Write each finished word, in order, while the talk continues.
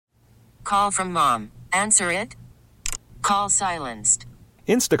Call from mom. Answer it. Call silenced.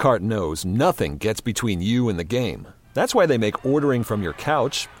 Instacart knows nothing gets between you and the game. That's why they make ordering from your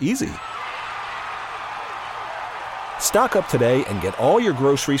couch easy. Stock up today and get all your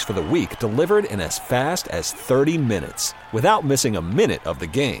groceries for the week delivered in as fast as 30 minutes without missing a minute of the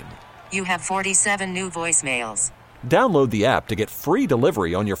game. You have 47 new voicemails. Download the app to get free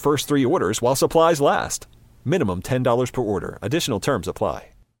delivery on your first 3 orders while supplies last. Minimum $10 per order. Additional terms apply.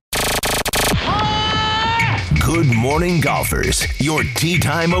 Good morning, golfers. Your tee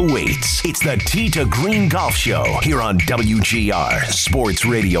time awaits. It's the Tee to Green Golf Show here on WGR Sports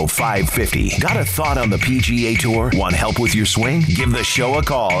Radio 550. Got a thought on the PGA Tour? Want help with your swing? Give the show a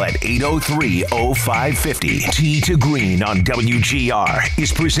call at 803-0550. Tee to Green on WGR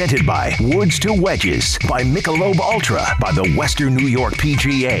is presented by Woods to Wedges, by Michelob Ultra, by the Western New York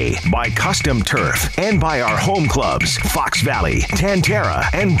PGA, by Custom Turf, and by our home clubs, Fox Valley, Tantera,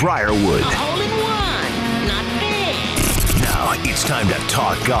 and Briarwood. Now it's time to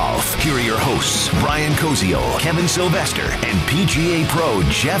talk golf. Here are your hosts, Brian Koziol, Kevin Sylvester, and PGA Pro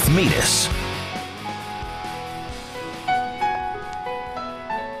Jeff Metis.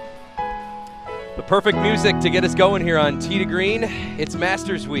 The perfect music to get us going here on Tee to Green. It's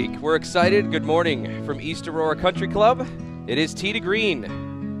Masters Week. We're excited. Good morning from East Aurora Country Club. It is Tee to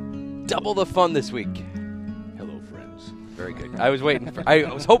Green. Double the fun this week. Hello, friends. Very good. I was waiting. I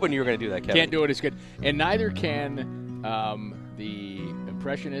was hoping you were going to do that, Kevin. Can't do it as good. And neither can the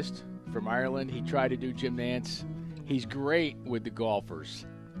impressionist from Ireland. He tried to do Jim Nance. He's great with the golfers.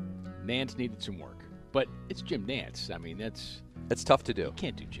 Nance needed some work. But it's Jim Nance. I mean, that's tough to do. You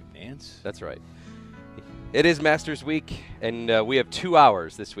can't do Jim Nance. That's right. It is Masters Week, and we have 2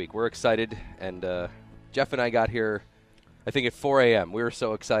 hours this week. We're excited, and Jeff and I got here, I think, at 4 a.m. We were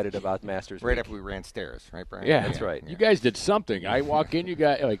so excited about Masters Right Week. after we ran stairs, right, Brian? Yeah. That's right. You guys did something. I walk in, you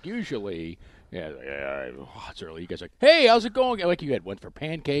guys, like, usually, it's early. You guys are like, hey, how's it going? Like, you had went for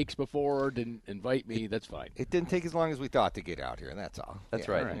pancakes before, didn't invite me. That's fine. It didn't take as long as we thought to get out here, and that's all. That's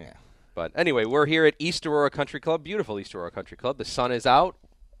Yeah, right. all Yeah. But anyway, we're here at East Aurora Country Club, beautiful East Aurora Country Club. The sun is out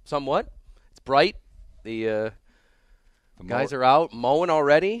somewhat. It's bright. The guys are out mowing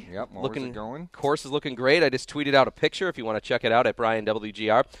already. Yep, mowers are going. Course is looking great. I just tweeted out a picture if you want to check it out at Brian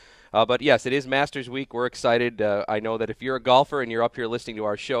WGR. But, yes, it is Masters Week. We're excited. I know that if you're a golfer and you're up here listening to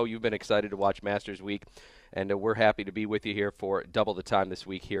our show, you've been excited to watch Masters Week. And we're happy to be with you here for double the time this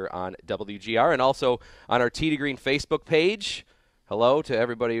week here on WGR. And also on our Tee to Green Facebook page. Hello to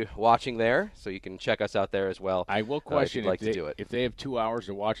everybody watching there, so you can check us out there as well. I will question if they have 2 hours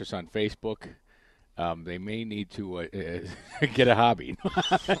to watch us on Facebook. They may need to get a hobby.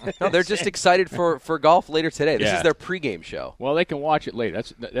 No, they're just excited for golf later today. This Yeah. is their pregame show. Well, they can watch it later.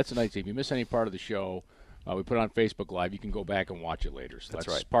 That's a nice thing. If you miss any part of the show, we put it on Facebook Live. You can go back and watch it later. So that's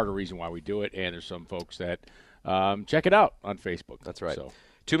right. part of the reason why we do it. And there's some folks that check it out on Facebook. That's right. So.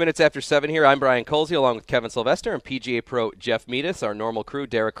 2 minutes after 7 here, I'm Brian Colsey along with Kevin Sylvester and PGA Pro Jeff Metis, our normal crew,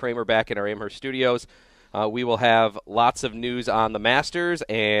 Derek Kramer back in our Amherst studios. We will have lots of news on the Masters,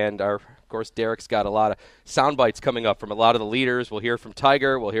 and of course, Derek's got a lot of sound bites coming up from a lot of the leaders. We'll hear from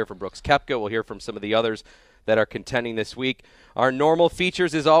Tiger. We'll hear from Brooks Koepka. We'll hear from some of the others that are contending this week. Our normal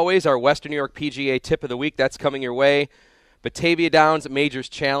features, as always, our Western New York PGA Tip of the Week. That's coming your way. Batavia Downs Majors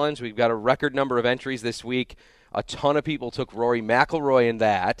Challenge. We've got a record number of entries this week. A ton of people took Rory McIlroy in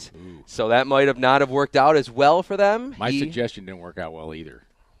that, so that might have not have worked out as well for them. My suggestion didn't work out well either.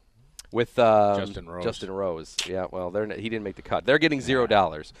 With Justin Rose. Justin Rose. Yeah, well, he didn't make the cut. They're getting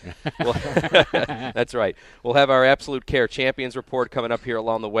 $0. That's right. We'll have our Absolute Care Champions report coming up here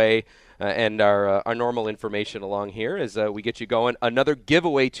along the way, and our normal information along here as we get you going. Another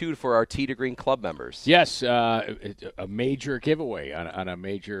giveaway, too, for our Tee to Green Club members. Yes, a major giveaway on a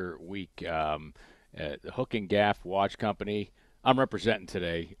major week. The Hook and Gaff Watch Company. I'm representing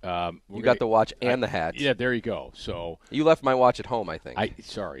today. You got the watch and the hat. Yeah, there you go. So you left my watch at home, I think.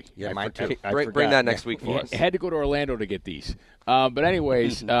 Sorry. Yeah, mine too. Bring that next week for us. I had to go to Orlando to get these. But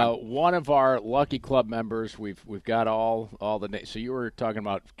anyways, one of our lucky club members, we've got all the names. So you were talking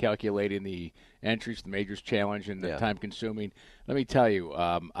about calculating the entries to the Majors Challenge and the time consuming. Let me tell you,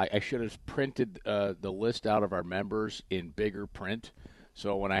 I should have printed the list out of our members in bigger print.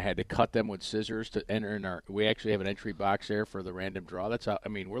 So when I had to cut them with scissors to enter in we actually have an entry box there for the random draw. That's how,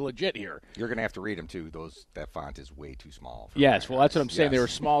 we're legit here. You're going to have to read them, too. That font is way too small. Yes, well, that's what I'm saying. Yes. They were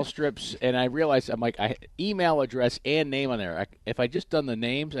small strips, and I realized, I email address and name on there. If I just done the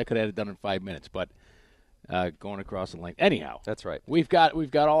names, I could have had it done in 5 minutes, but going across the lane. Anyhow. That's right. We've got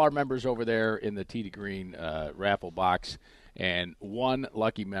all our members over there in the Tee to Green raffle box, and one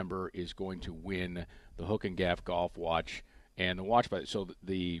lucky member is going to win the Hook and Gaff Golf Watch. and the watch by so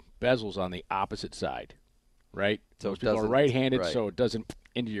the bezel's on the opposite side, right? So most it people are doesn't- right-handed, right. so it doesn't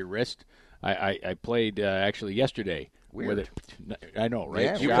into your wrist. I played actually yesterday with it. I know, right?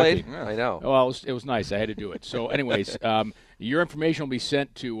 Yeah, You Shocking. played? I know. Well, it was nice. I had to do it. So, anyways, your information will be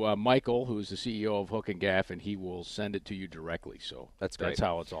sent to Michael, who's the CEO of Hook and Gaff, and he will send it to you directly. So That's great. That's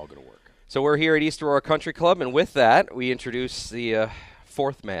how it's all going to work. So we're here at East Aurora Country Club, and with that, we introduce the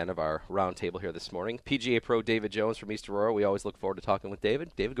fourth man of our roundtable here this morning, PGA Pro David Jones from East Aurora. We always look forward to talking with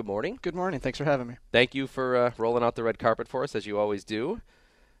David. David, good morning. Good morning. Thanks for having me. Thank you for rolling out the red carpet for us, as you always do.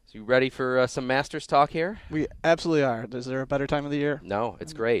 So you ready for some Masters talk here? We absolutely are. Is there a better time of the year? No,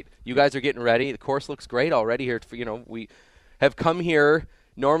 it's great. You guys are getting ready. The course looks great already here. We have come here.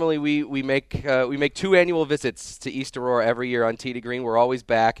 Normally, we make 2 annual visits to East Aurora every year on Tee to Green. We're always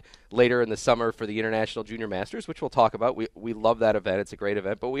back later in the summer for the International Junior Masters, which we'll talk about. We love that event. It's a great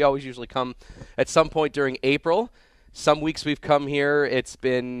event. But we always usually come at some point during April. Some weeks we've come here. It's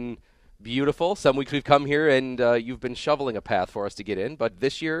been beautiful. Some weeks we've come here and you've been shoveling a path for us to get in. But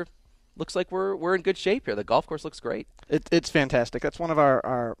this year, looks like we're in good shape here. The golf course looks great. It's fantastic. That's one of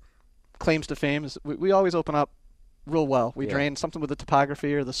our claims to fame. Is we always open up real well. We drain something with the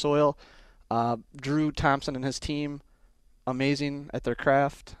topography or the soil. Drew Thompson and his team, amazing at their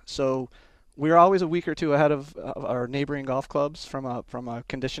craft. So we're always a week or two ahead of our neighboring golf clubs from a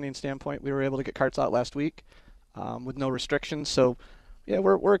conditioning standpoint. We were able to get carts out last week with no restrictions. So yeah,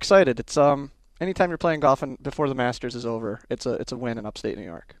 we're excited. It's anytime you're playing golf and before the Masters is over, it's a win in upstate New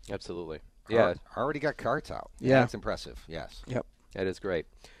York. Absolutely. Yeah, Already got carts out. Yeah. That's impressive. Yes. Yep. that is great.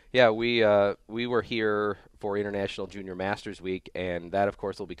 Yeah, we were here for International Junior Masters Week, and that, of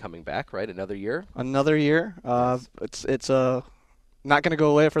course, will be coming back, right? Another year. Another year. It's not going to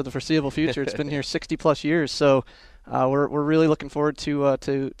go away for the foreseeable future. It's been here 60+ years, so we're really looking forward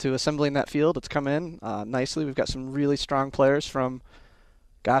to assembling that field. It's come in nicely. We've got some really strong players from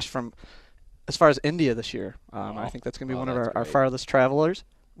as far as India this year. I think that's going to be one of our farthest travelers.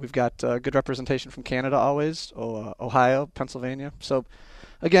 We've got good representation from Canada always, Ohio, Pennsylvania. So,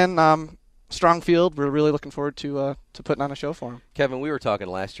 again, strong field. We're really looking forward to putting on a show for them. Kevin, we were talking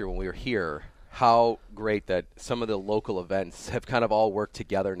last year when we were here how great that some of the local events have kind of all worked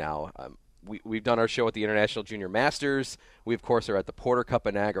together now. We've done our show at the International Junior Masters. We, of course, are at the Porter Cup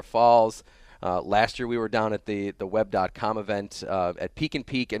in Niagara Falls. Last year we were down at the Web.com event at Peak and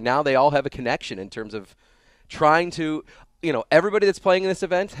Peak, and now they all have a connection in terms of trying to, everybody that's playing in this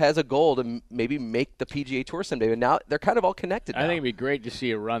event has a goal to maybe make the PGA Tour someday, and now they're kind of all connected now. I think it'd be great to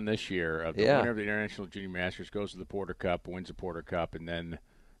see a run this year of the winner of the International Junior Masters goes to the Porter Cup, wins the Porter Cup, and then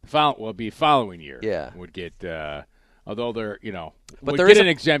the following year would get, although they're, would get an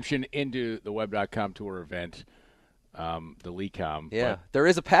exemption into the Web.com Tour event. The LECOM. Yeah, there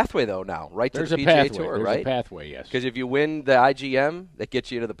is a pathway though now, right? There's to the a PGA pathway. Tour, There's right? a pathway, yes. Because if you win the IGM, that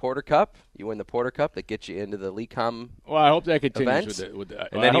gets you into the Porter Cup. You win the Porter Cup, that gets you into the LECOM. Well, I hope that continues events. with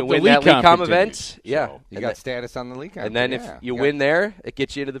the and then you win that LECOM event. Yeah, so you got status on the LECOM. And then if you win there, it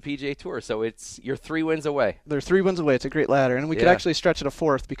gets you into the PGA Tour. So you're 3 wins away. They're 3 wins away. It's a great ladder, and we could actually stretch it a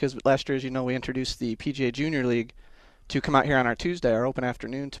 4th because last year, as you know, we introduced the PGA Junior League to come out here on our Tuesday, our open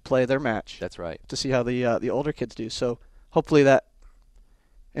afternoon, to play their match. That's right. To see how the older kids do. So hopefully that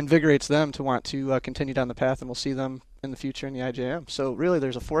invigorates them to want to continue down the path, and we'll see them in the future in the IJM. So really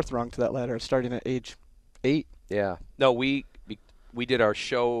there's a 4th rung to that ladder starting at age 8. Yeah. No, we did our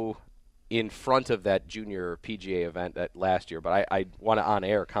show in front of that junior PGA event that last year, but I want to on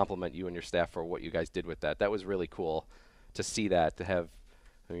air compliment you and your staff for what you guys did with that. That was really cool to see that, to have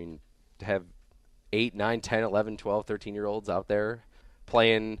 8, 9, 10, 11, 12, 13-year-olds out there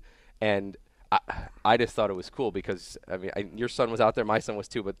playing, and I just thought it was cool because, your son was out there, my son was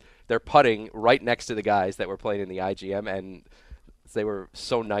too, but they're putting right next to the guys that were playing in the IGM, and they were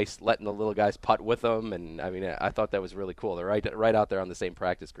so nice letting the little guys putt with them, and I thought that was really cool. They're right out there on the same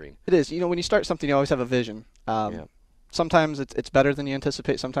practice green. It is. When you start something, you always have a vision. Sometimes it's better than you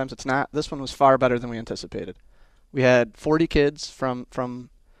anticipate, sometimes it's not. This one was far better than we anticipated. We had 40 kids from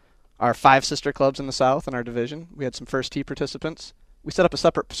our 5 sister clubs in the South in our division. We had some first tee participants. We set up a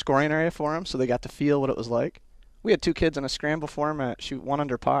separate scoring area for them so they got to feel what it was like. We had 2 kids in a scramble format shoot 1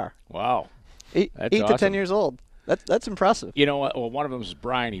 under par. Wow. 8 to 10 years old. That's impressive. You know what? Well, one of them was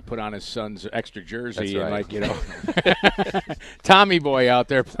Brian. He put on his son's extra jersey. That's right. And Tommy boy out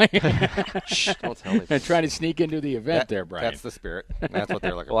there playing. Shh, don't tell me. And trying to sneak into the event there, Brian. That's the spirit. That's what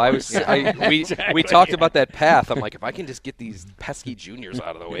they're looking Well, for. we talked about that path. I'm like, if I can just get these pesky juniors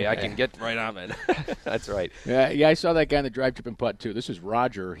out of the way, I can get right on it. That's right. Yeah, I saw that guy in the drive, trip, and putt, too. This is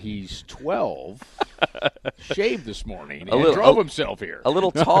Roger. He's 12. shaved this morning and drove himself here. A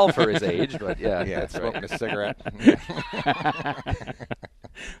little tall for his age, but yeah. Yeah, that's smoking right. a cigarette.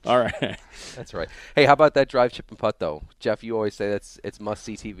 All right. That's right. Hey, how about that drive, chip, and putt, though? Jeff, you always say it's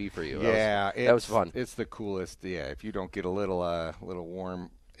must-see TV for you. Yeah. That was fun. It's the coolest. Yeah, if you don't get a little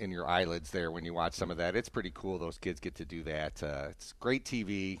warm in your eyelids there when you watch some of that, it's pretty cool. Those kids get to do that. It's great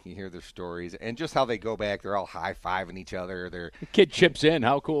TV. You hear their stories and just how they go back. They're all high-fiving each other. The kid chips in.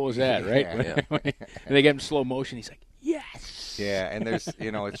 How cool is that, right? Yeah. And they get him slow motion. He's like, yes. Yeah, and there's,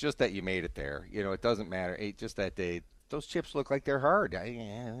 it's just that you made it there. It doesn't matter. Just that day, those chips look like they're hard.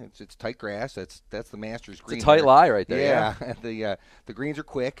 It's tight grass. That's the Masters green. It's a tight lie right there. Yeah. The greens are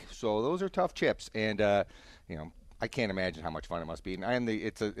quick, so those are tough chips. And I can't imagine how much fun it must be. And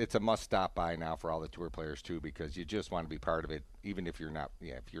it's a must stop by now for all the tour players too, because you just want to be part of it. Even if you're not,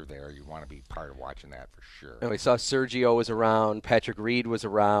 if you're there, you want to be part of watching that for sure. And we saw Sergio was around, Patrick Reed was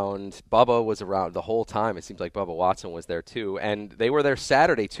around, Bubba was around the whole time. It seems like Bubba Watson was there too, and they were there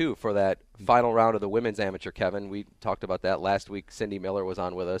Saturday too for that final round of the women's amateur. Kevin, we talked about that last week. Cindy Miller was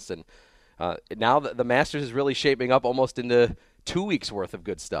on with us, and now the Masters is really shaping up almost into 2 weeks worth of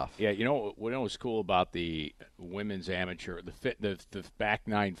good stuff. Yeah, what was cool about the women's amateur, the back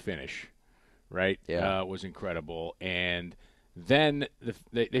nine finish, right? Yeah, was incredible. And then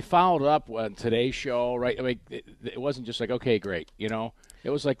they followed up on today's show, right? I mean, it wasn't just like, okay, great, It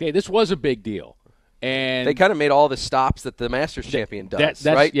was like, hey, this was a big deal. And they kind of made all the stops that the Masters champion does,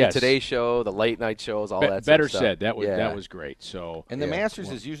 right? Yes. The Today Show, the late night shows, all that. Better sort of said. Stuff. That was great. So and the Masters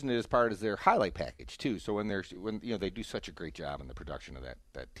is using it as part of their highlight package too. So when they do such a great job in the production of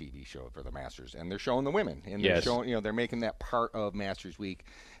that TV show for the Masters, and they're showing the women, and they're showing they're making that part of Masters Week,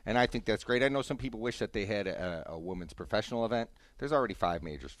 and I think that's great. I know some people wish that they had a women's professional event. There's already 5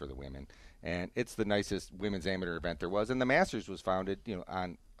 majors for the women, and it's the nicest women's amateur event there was. And the Masters was founded,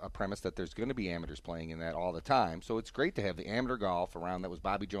 on a premise that there's going to be amateurs playing in that all the time. So it's great to have the amateur golf around. That was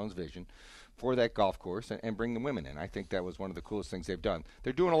Bobby Jones' vision for that golf course, and bring the women in. I think that was one of the coolest things they've done.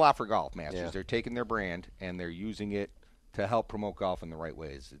 They're doing a lot for golf, Masters. Yeah. They're taking their brand and they're using it to help promote golf in the right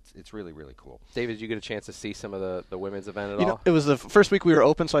ways. It's really, really cool. David, did you get a chance to see some of the women's event at all? It was the first week we were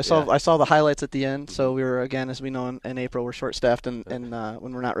open, so I saw the highlights at the end. So we were, again, as we know, in April, we're short-staffed and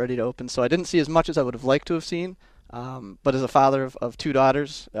when we're not ready to open. So I didn't see as much as I would have liked to have seen. But as a father of 2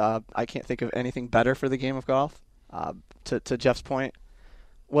 daughters, I can't think of anything better for the game of golf. To Jeff's point,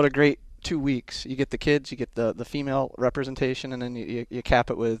 what a great 2 weeks. You get the kids, you get the female representation, and then you cap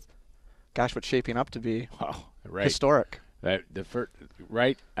it with, gosh, what's shaping up to be historic.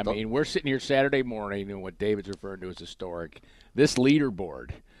 Right? I mean, we're sitting here Saturday morning, and what David's referring to as historic. This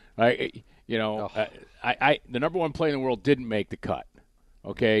leaderboard, right? The number 1 player in the world didn't make the cut.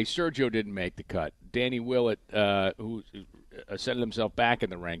 Okay, Sergio didn't make the cut. Danny Willett, who ascended himself back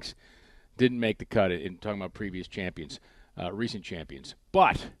in the ranks, didn't make the cut in talking about previous champions, recent champions.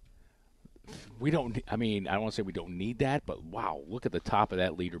 But we don't. I mean, I don't want to say we don't need that, but wow, look at the top of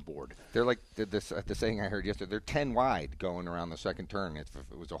that leaderboard. They're like the saying I heard yesterday. They're 10 wide going around the second turn. It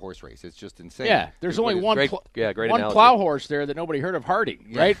was a horse race. It's just insane. Yeah, there's only one great plow horse there that nobody heard of,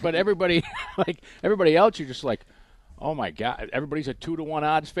 Harding, right? But everybody, everybody else, you're just like, oh my God! Everybody's a 2-to-1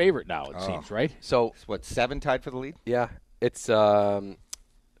 odds favorite now. It seems, right? So what? 7 tied for the lead? Yeah, it's 5-way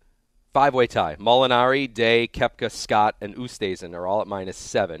tie. Molinari, Day, Koepka, Scott, and Oosthuizen are all at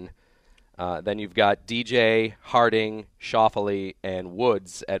 -7. Then you've got DJ, Harding, Schauffele, and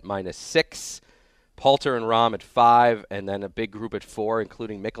Woods at -6. Poulter and Rahm at 5, and then a big group at 4,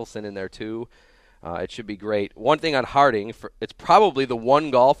 including Mickelson in there too. It should be great. One thing on Harding, it's probably the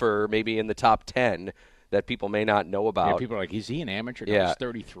one golfer maybe in the top 10 that people may not know about. Yeah, people are like, is he an amateur? No, he's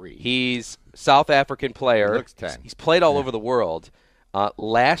 33. He's South African player. He looks 10. He's played all over the world.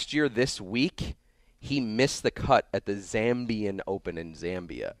 Last year this week, he missed the cut at the Zambian Open in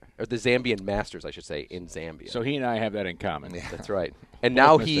Zambia, or the Zambian Masters, I should say, in Zambia. So he and I have that in common. Yeah. That's right. And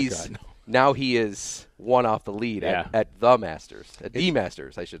now he is one off the lead at the Masters, at the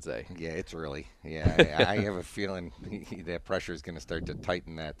Masters, I should say. Yeah, it's really. Yeah, I have a feeling that pressure is going to start to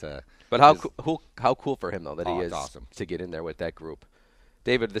tighten that. But how cool for him though that he is awesome to get in there with that group.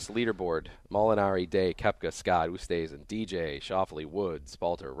 David, this leaderboard: Molinari, Day, Koepka, Scott, Oosthuizen, DJ, Schauffele, Woods,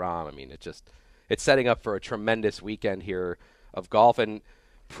 Poulter, Rahm. I mean, it's setting up for a tremendous weekend here of golf, and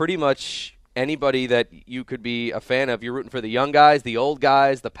pretty much anybody that you could be a fan of. You're rooting for the young guys, the old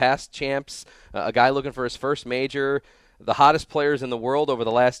guys, the past champs, a guy looking for his first major, the hottest players in the world over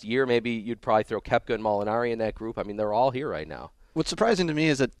the last year. Maybe you'd probably throw Koepka and Molinari in that group. I mean, they're all here right now. What's surprising to me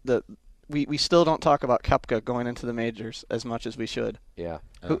is that we still don't talk about Koepka going into the majors as much as we should. Yeah.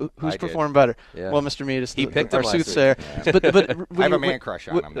 Who's performed better? Yeah. Well, Mr. Meadis, he picked our him soothsayer. Yeah. But I have a man crush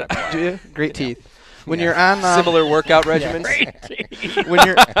on him. That's why. Do you? Great teeth. when you're on similar workout regimens. When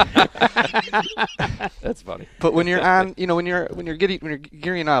you're That's funny. But when you're on, when you're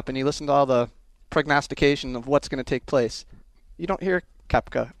gearing up and you listen to all the prognostication of what's going to take place, you don't hear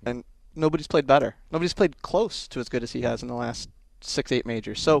Koepka, and nobody's played better. Nobody's played close to as good as he has in the last 6-8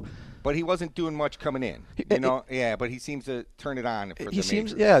 majors. So, but he wasn't doing much coming in, but he seems to turn it on for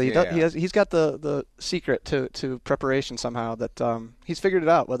the majors. He's got the secret to preparation somehow. That he's figured it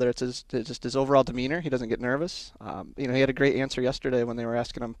out. Whether it's just his overall demeanor, he doesn't get nervous. He had a great answer yesterday when they were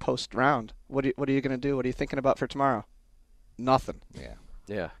asking him post round, what are you going to do? What are you thinking about for tomorrow? Nothing.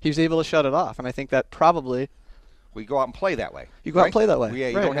 Yeah. He was able to shut it off, and I think that probably. We go out and play that way. You go out and play that way. Yeah,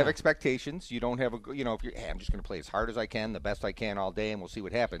 you don't have expectations. You don't have if you're, I'm just going to play as hard as I can, the best I can all day, and we'll see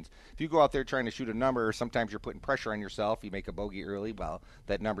what happens. If you go out there trying to shoot a number, sometimes you're putting pressure on yourself. You make a bogey early, well,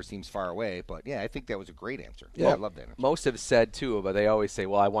 that number seems far away. But yeah, I think that was a great answer. Yeah, I love that answer. Most have said too, but they always say,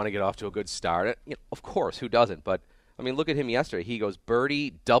 "Well, I want to get off to a good start." Of course, who doesn't? But I mean, look at him yesterday. He goes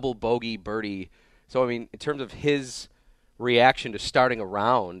birdie, double bogey, birdie. So I mean, in terms of his reaction to starting a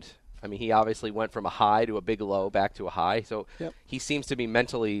round. I mean, he obviously went from a high to a big low back to a high, so he seems to be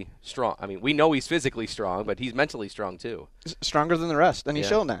mentally strong. I mean, we know he's physically strong, but he's mentally strong too. Stronger than the rest, and he's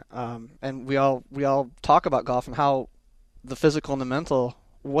shown that. And we all talk about golf and how the physical and the mental,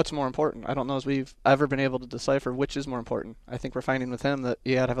 what's more important. I don't know if we've ever been able to decipher which is more important. I think we're finding with him that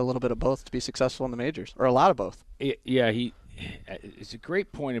you got to have a little bit of both to be successful in the majors, or a lot of both. Yeah, it's a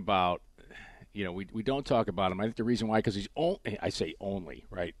great point about. We don't talk about him. I think the reason why, because he's only,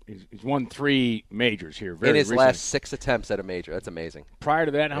 right? He's won 3 majors here. In his last 6 attempts at a major. That's amazing. Prior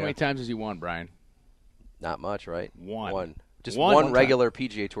to that, how many times has he won, Brian? Not much, right? One. Just one regular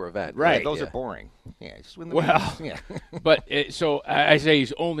PGA Tour event. Right. Yeah, those are boring. Yeah, just win the majors. Yeah. But so I say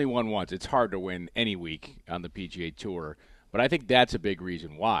he's only won once. It's hard to win any week on the PGA Tour. But I think that's a big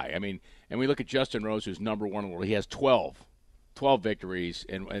reason why. I mean, and we look at Justin Rose, who's number 1 in the world. He has 12 victories,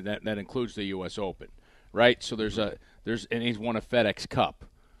 and that includes the U.S. Open, right? So and he's won a FedEx Cup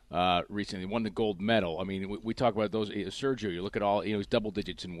recently, won the gold medal. I mean, we talk about those. Sergio, you look at all, he's double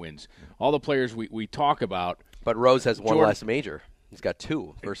digits in wins. All the players we talk about. But Rose has one less major. He's got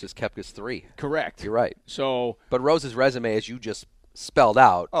 2 versus Koepka's 3. Correct. You're right. So, but Rose's resume, as you just spelled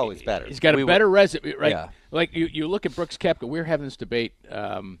out, it's better. He's got a better resume, right? Yeah. Like you look at Brooks Koepka. We were having this debate.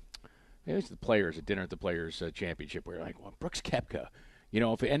 It was the players at dinner at the Players Championship. We were like, well, Brooks Koepka,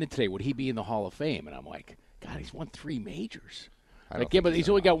 if it ended today, would he be in the Hall of Fame? And I'm like, God, he's won 3 majors. But he's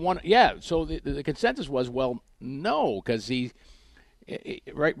only got 1. Yeah, so the consensus was, well, no, because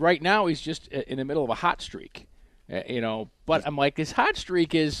right now he's just in the middle of a hot streak. But I'm like, his hot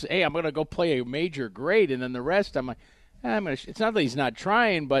streak is, hey, I'm going to go play a major, great, and then the rest, I'm like, it's not that he's not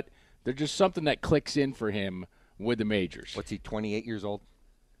trying, but there's just something that clicks in for him with the majors. What's he, 28 years old?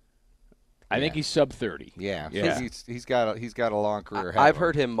 I think he's sub 30. Yeah. He's got a long career. I've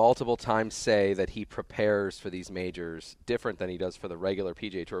heard him multiple times say that he prepares for these majors different than he does for the regular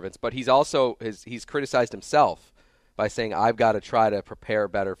PGA Tour events. But he's also he's criticized himself by saying I've got to try to prepare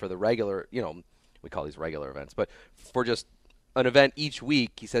better for the regular. We call these regular events, but for just an event each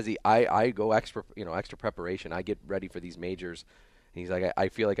week, he says I go extra preparation. I get ready for these majors. And he's like I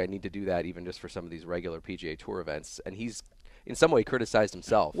feel like I need to do that even just for some of these regular PGA Tour events, and he's. In some way, criticized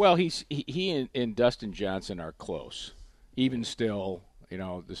himself. Well, he and Dustin Johnson are close, even still.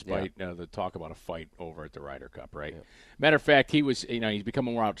 Despite the talk about a fight over at the Ryder Cup, right? Yeah. Matter of fact, he was. He's become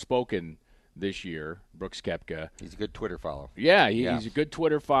more outspoken this year. Brooks Koepka. He's a good Twitter follow. Yeah, he's a good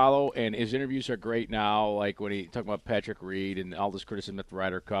Twitter follow, and his interviews are great now. Like when he talked about Patrick Reed and all this criticism at the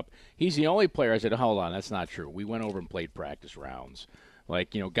Ryder Cup. He's the only player. I said, hold on, that's not true. We went over and played practice rounds.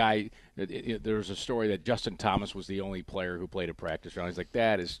 Like, there was a story that Justin Thomas was the only player who played a practice round. He's like,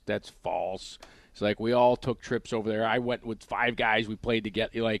 that's false. It's like, we all took trips over there. I went with 5 guys. We played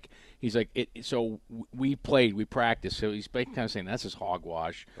together. He's like, so we played, we practiced. So he's kind of saying that's his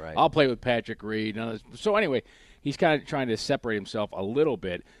hogwash. Right. I'll play with Patrick Reed. So anyway, he's kind of trying to separate himself a little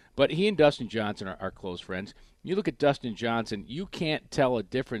bit. But he and Dustin Johnson are close friends. You look at Dustin Johnson, you can't tell a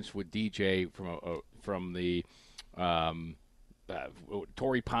difference with DJ from the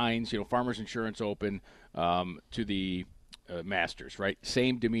Torrey Pines, Farmers Insurance Open, to the Masters, right?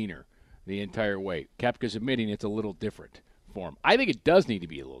 Same demeanor the entire way. Koepka's admitting it's a little different for him. I think it does need to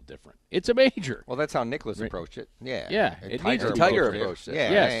be a little different. It's a major. Well, that's how Nicklaus approached it. Yeah. Yeah. Tiger approached it.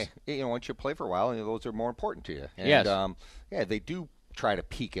 Yeah. Yes. Once you play for a while, those are more important to you. And, yes. They do try to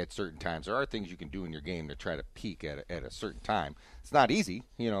peak at certain times. There are things you can do in your game to try to peak at a certain time. It's not easy,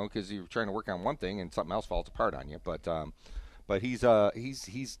 because you're trying to work on one thing and something else falls apart on you. But he's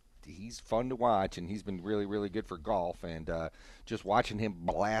fun to watch, and he's been really, really good for golf. And just watching him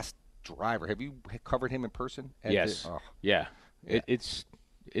blast driver. Have you covered him in person? Yes. Yeah.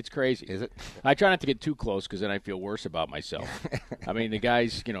 It's crazy. Is it? I try not to get too close because then I feel worse about myself. I mean, the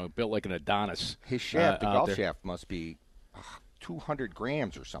guy's built like an Adonis. His shaft, the golf shaft, must be 200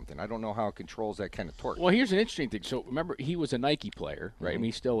 grams or something. I don't know how it controls that kind of torque. Well, here's an interesting thing. So remember, he was a Nike player, right? I mean,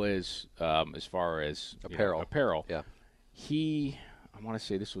 he still is as far as apparel. Yeah. I want to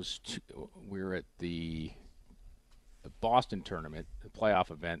say this was we were at the Boston tournament, the playoff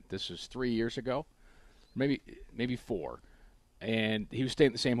event. This was 3 years ago, maybe 4. And he was staying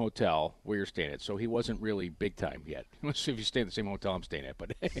at the same hotel where you're staying at, so he wasn't really big time yet. Let's see if you stay at the same hotel I'm staying at.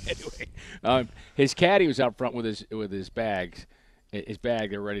 But anyway, his caddy was out front with his bags. His bag,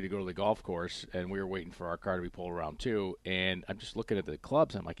 they were ready to go to the golf course, and we were waiting for our car to be pulled around too. And I'm just looking at the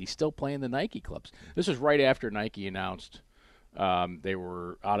clubs. I'm like, he's still playing the Nike clubs. This was right after Nike announced they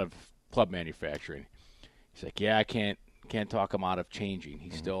were out of club manufacturing. He's like, yeah, I can't talk him out of changing. He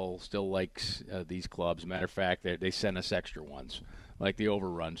still likes these clubs. Matter of fact, they sent us extra ones, like the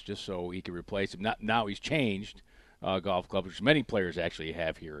Overruns, just so he could replace them. Now he's changed golf clubs, which many players actually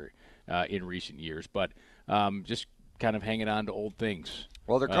have here in recent years, but just kind of hanging on to old things.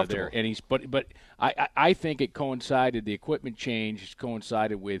 Well, they're comfortable. And but I think it coincided. The equipment change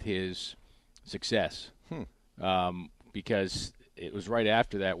coincided with his success, because it was right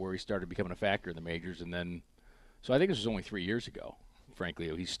after that where he started becoming a factor in the majors, and then. So I think this was only 3 years ago, frankly.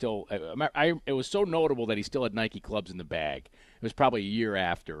 He's still it was so notable that he still had Nike clubs in the bag. It was probably a year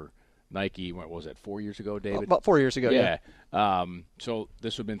after Nike, what was it, 4 years ago, David? About 4 years ago, yeah. So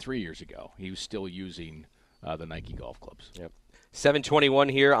this would have been 3 years ago. He was still using the Nike golf clubs. Yep.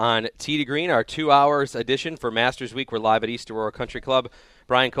 7:21 here on Tee to Green, our 2 hours edition for Masters Week. We're live at East Aurora Country Club.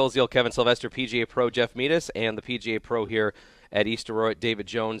 Brian Koziel, Kevin Sylvester, PGA Pro Jeff Metis, and the PGA Pro here at East Aurora, David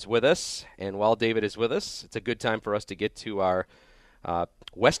Jones with us. And while David is with us, it's a good time for us to get to our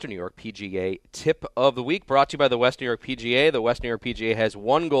Western New York PGA Tip of the Week, brought to you by the Western New York PGA. The Western New York PGA has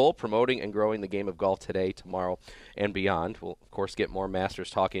one goal, promoting and growing the game of golf today, tomorrow, and beyond. We'll, of course, get more Masters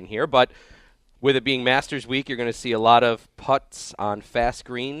talk in here, but with it being Masters Week, you're going to see a lot of putts on fast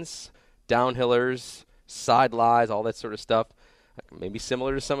greens, downhillers, side lies, all that sort of stuff. Maybe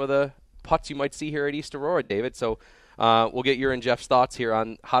similar to some of the putts you might see here at East Aurora, David. So we'll get your and Jeff's thoughts here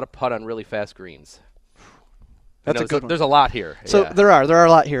on how to putt on really fast greens. That's a good one. There's a lot here. So there are a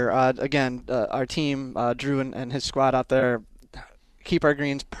lot here. Again, our team, Drew and his squad out there, keep our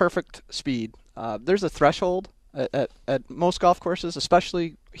greens perfect speed. There's a threshold at most golf courses,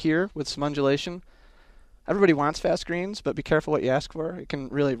 especially here with some undulation. Everybody wants fast greens, but be careful what you ask for. It can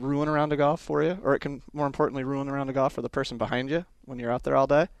really ruin a round of golf for you, or it can, more importantly, ruin a round of golf for the person behind you when you're out there all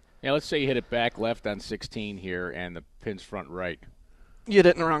day. Yeah, let's say you hit it back left on 16 here and the pin's front right. You hit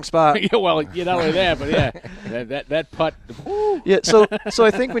it in the wrong spot. Yeah, well, not only that, but yeah, that putt. Yeah, so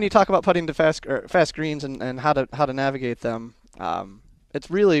I think when you talk about putting to fast greens and how to navigate them,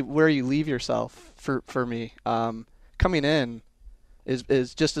 it's really where you leave yourself for me. Coming in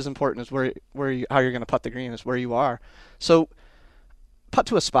is just as important as how you're going to putt the green is where you are. So putt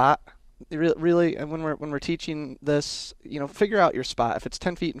to a spot. Really, and when we're teaching this, figure out your spot. If it's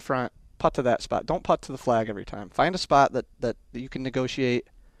 10 feet in front, putt to that spot. Don't putt to the flag every time. Find a spot that you can negotiate.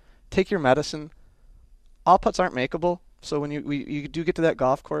 Take your medicine. All putts aren't makeable. So when you do get to that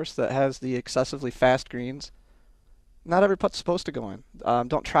golf course that has the excessively fast greens, not every putt's supposed to go in.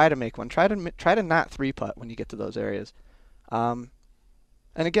 Don't try to make one. Try to not 3-putt when you get to those areas.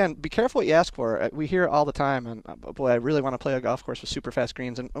 And again, be careful what you ask for. We hear it all the time, and boy, I really want to play a golf course with super fast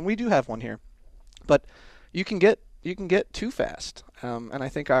greens, and we do have one here. But you can get too fast, and I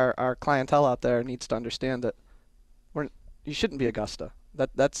think our clientele out there needs to understand that you shouldn't be Augusta.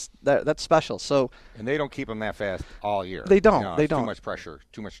 That's special. So and they don't keep them that fast all year. They don't. They don't. Too much pressure,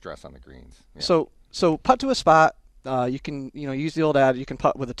 too much stress on the greens. Yeah. So putt to a spot. You can use the old adage. You can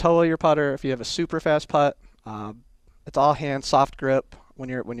putt with the toe of your putter if you have a super fast putt. It's all hand, soft grip when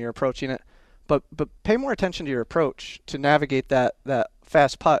you're approaching it, but pay more attention to your approach to navigate that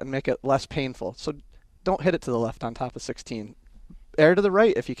fast putt and make it less painful. So don't hit it to the left on top of 16. Air to the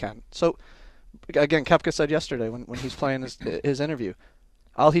right if you can. So again, Koepka said yesterday when he's playing his interview,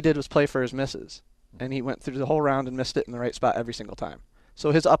 all he did was play for his misses, and he went through the whole round and missed it in the right spot every single time. So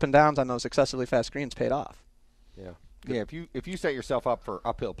his up and downs on those excessively fast greens paid off. Yeah. Yeah, if you set yourself up for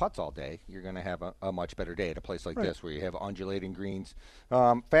uphill putts all day, you're going to have a much better day at a place like this where you have undulating greens.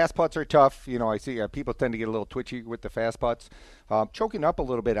 Fast putts are tough. I see people tend to get a little twitchy with the fast putts. Choking up a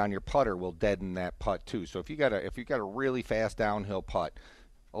little bit on your putter will deaden that putt too. So if you got a really fast downhill putt,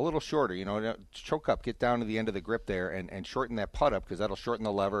 a little shorter. Choke up, get down to the end of the grip there, and shorten that putt up because that'll shorten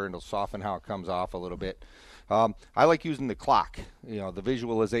the lever and it'll soften how it comes off a little bit. I like using the clock, the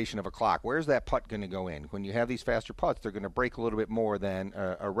visualization of a clock. Where's that putt going to go in? When you have these faster putts, they're going to break a little bit more than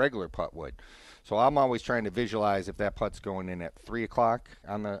a regular putt would. So I'm always trying to visualize if that putt's going in at 3 o'clock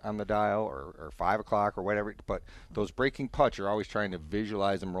on the dial or 5 o'clock or whatever. But those breaking putts, you're always trying to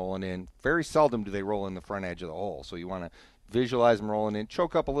visualize them rolling in. Very seldom do they roll in the front edge of the hole. So you want to visualize them rolling in,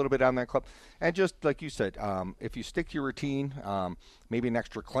 choke up a little bit on that club, and just like you said, if you stick to your routine, maybe an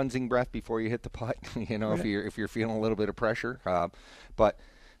extra cleansing breath before you hit the putt. If you're feeling a little bit of pressure, but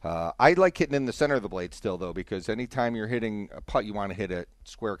I like hitting in the center of the blade still, though, because anytime you're hitting a putt, you want to hit at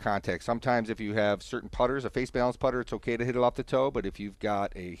square contact. Sometimes if you have certain putters, a face balance putter, it's okay to hit it off the toe, but if you've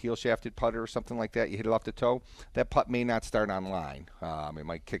got a heel shafted putter or something like that, you hit it off the toe, that putt may not start on line. It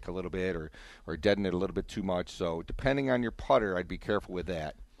might kick a little bit or deaden it a little bit too much. So depending on your putter, I'd be careful with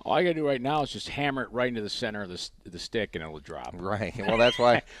that. All I got to do right now is just hammer it right into the center of the stick, and it'll drop. Right. Well, that's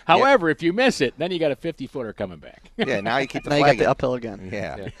why. However, if you miss it, then you got a 50-footer coming back. Yeah. Now you keep the now flag. You got the uphill again.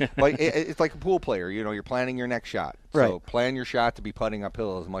 Yeah. But it's like a pool player. You're planning your next shot. Right. So plan your shot to be putting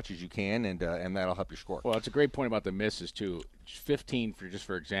uphill as much as you can, and that'll help your score. Well, it's a great point about the misses too. 15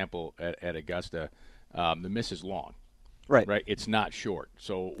 for example at Augusta, the miss is long. Right. It's not short.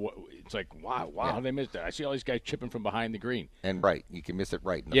 So it's like, wow, they missed it. I see all these guys chipping from behind the green. And you can miss it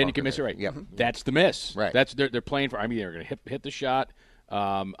right. And you can miss it right. Yep. That's the miss. Right. That's they're playing for. I mean, they're going to hit the shot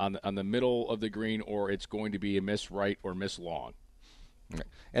on the middle of the green, or it's going to be a miss right or miss long.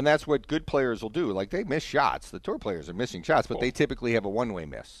 And that's what good players will do. Like, they miss shots. The tour players are missing shots, but they typically have a one-way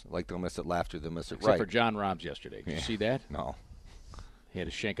miss. Like, they'll miss it left or they'll miss it Except right. for John Rahms yesterday. Did you see that? No. He had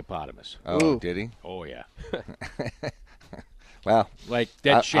a shankopotamus. Oh, Ooh. did he? Oh, yeah. Well, like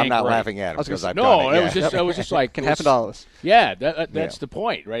that shank. I'm not right. laughing at him because I've no, done it. it was just like Can happen to all of us. Yeah, that's the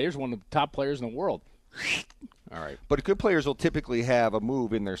point, right? Here's one of the top players in the world. All right. But good players will typically have a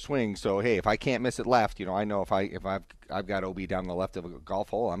move in their swing. So hey, if I can't miss it left, I know if I've got OB down the left of a golf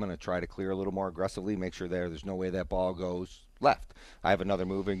hole, I'm going to try to clear a little more aggressively, make sure there's no way that ball goes left. I have another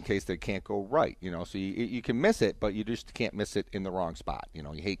move in case they can't go right. So you can miss it, but you just can't miss it in the wrong spot. You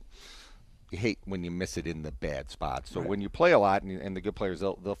hate when you miss it in the bad spot. So when you play a lot, and the good players,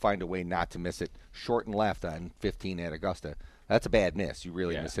 they'll find a way not to miss it short and left on 15 at Augusta. That's a bad miss. You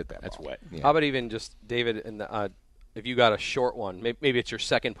really miss hit that That's ball. wet. Yeah. How about even just, David, if you got a short one, maybe it's your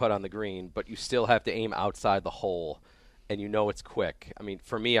second putt on the green, but you still have to aim outside the hole, and it's quick. I mean,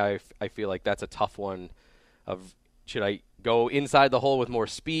 for me, I feel like that's a tough one of, should I go inside the hole with more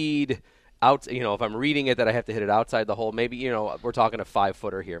speed? If I'm reading it that I have to hit it outside the hole, maybe, we're talking a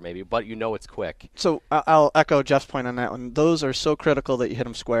 5-footer here maybe, but it's quick. So I'll echo Jeff's point on that one. Those are so critical that you hit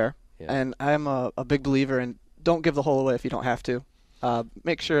them square. Yeah. And I'm a big believer in don't give the hole away if you don't have to.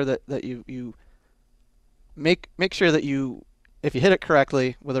 Make sure that you make sure that if you hit it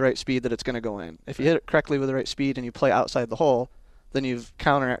correctly with the right speed, that it's going to go in. If you hit it correctly with the right speed and you play outside the hole, then you've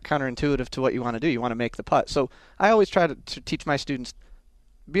counterintuitive to what you want to do. You want to make the putt. So I always try to teach my students,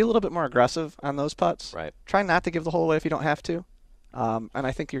 be a little bit more aggressive on those putts. Right. Try not to give the hole away if you don't have to. And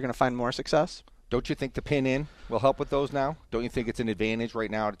I think you're going to find more success. Don't you think the pin in will help with those now? Don't you think it's an advantage right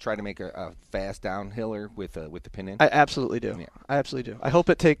now to try to make a fast downhiller with the pin in? I absolutely do. Yeah. I absolutely do. I hope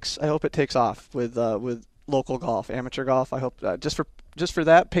it takes off with local golf, amateur golf. I hope just for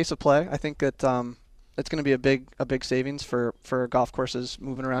that pace of play, I think that it's going to be a big savings for golf courses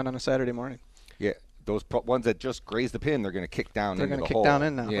moving around on a Saturday morning. Yeah. Those ones that just graze the pin, they're going to kick down into the hole. They're going to kick down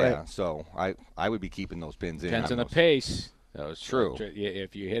in now, yeah, right. So I would be keeping those pins in. Depends on the pace. That was true.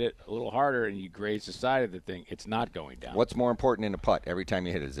 If you hit it a little harder and you graze the side of the thing, it's not going down. What's more important in a putt every time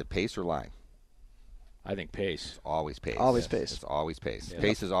you hit it? Is it pace or line? I think pace. It's always pace. Always pace. It's always pace. Yeah.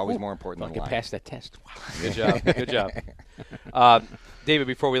 Pace is always more important than line. I can pass that test. Wow. Good job. Good job. David,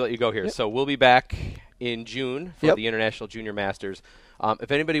 before we let you go here, so we'll be back in June for the International Junior Masters.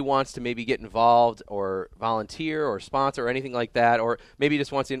 If anybody wants to maybe get involved or volunteer or sponsor or anything like that, or maybe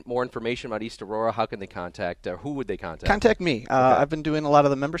just wants more information about East Aurora, how can they contact, or who would they contact? Contact me. Okay. I've been doing a lot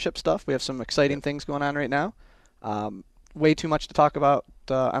of the membership stuff. We have some exciting things going on right now. Way too much to talk about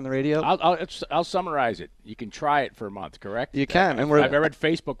on the radio. I'll summarize it. You can try it for a month, correct? You can. I've read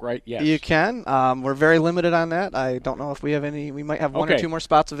Facebook, right? Yes. You can. We're very limited on that. I don't know if we have any. We might have one or two more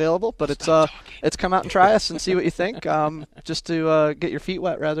spots available, but it's come out and try us and see what you think. Just to get your feet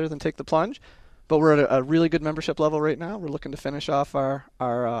wet rather than take the plunge. But we're at a really good membership level right now. We're looking to finish off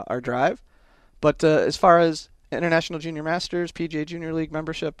our drive. But as far as International Junior Masters, PGA Junior League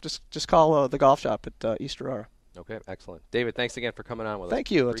membership, just call the golf shop at East Aurora. Okay, excellent. David, thanks again for coming on with us.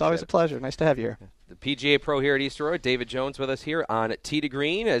 Thank you. It's always a pleasure. Nice to have you here. The PGA Pro here at East Aurora, David Jones with us here on Tee to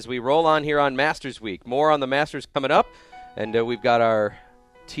Green as we roll on here on Masters Week. More on the Masters coming up, and we've got our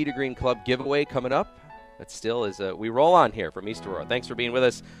Tee to Green Club giveaway coming up. That still is we roll on here from East Aurora. Thanks for being with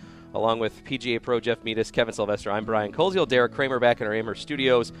us. Along with PGA Pro Jeff Metis, Kevin Sylvester, I'm Brian Koziel, Derek Kramer back in our Amherst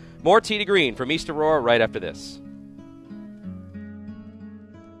studios. More Tee to Green from East Aurora right after this.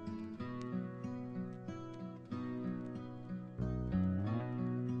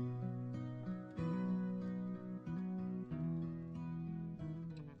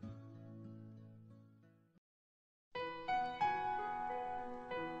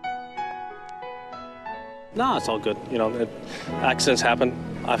 No, it's all good. Accidents happen.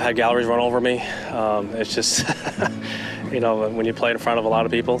 I've had galleries run over me. It's just, when you play in front of a lot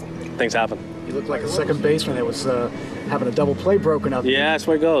of people, things happen. You look like a second baseman that was having a double play broken up. Yeah, that's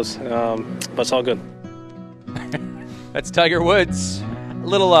where it goes. But it's all good. That's Tiger Woods. A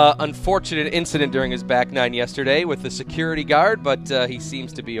little unfortunate incident during his back nine yesterday with the security guard, but he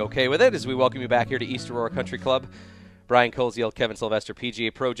seems to be okay with it as we welcome you back here to East Aurora Country Club. Brian Koziel, Kevin Sylvester,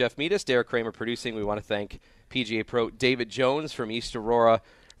 PGA Pro Jeff Metis, Derek Kramer producing. We want to thank PGA Pro David Jones from East Aurora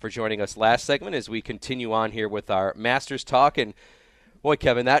for joining us last segment as we continue on here with our Masters talk. And boy,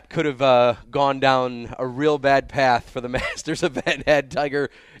 Kevin, that could have gone down a real bad path for the Masters event had Tiger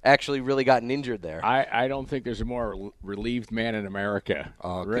actually really gotten injured there. I don't think there's a more relieved man in America.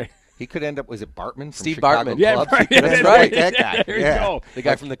 Right. He could end up, was it Bartman? From Steve Chicago Bartman. Yeah, Cubs? right. That's right. That guy. There you go. The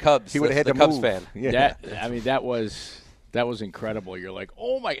guy from the Cubs. He would have had the to Cubs move. fan. Yeah. That was incredible. You're like,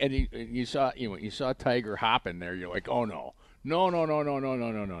 oh my! And you saw Tiger hopping there. You're like, oh no.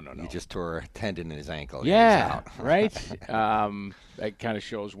 He just tore a tendon in his ankle. Yeah, right. That kind of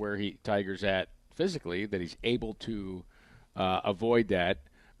shows where Tiger's at physically, that he's able to avoid that.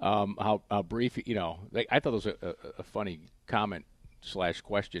 How brief, I thought it was a funny comment /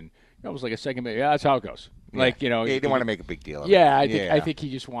 question. It was like a second minute. Yeah, that's how it goes. Yeah. Like, he didn't want to make a big deal of it. Yeah, I think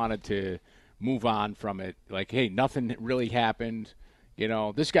he just wanted to move on from it. Like, hey, nothing really happened.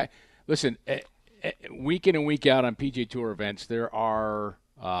 This guy. Listen, week in and week out on PGA Tour events, there are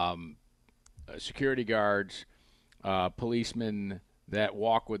security guards, policemen that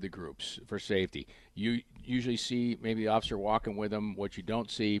walk with the groups for safety. You usually see maybe the officer walking with them. What you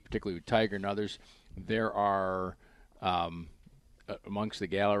don't see, particularly with Tiger and others, there are amongst the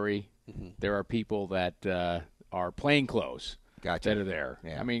gallery, there are people that are plainclothes. Gotcha. That are there.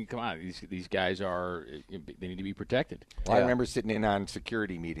 Yeah. I mean, come on, these guys they need to be protected. Well, I remember sitting in on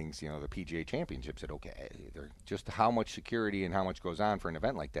security meetings, the PGA Championship said, okay, just how much security and how much goes on for an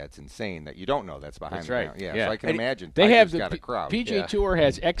event like that's insane that you don't know that's behind. That's right. Yeah, so I can imagine. They have got a crowd. PGA Tour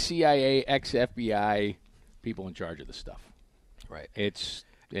has ex-CIA, ex-FBI people in charge of this stuff. Right. It's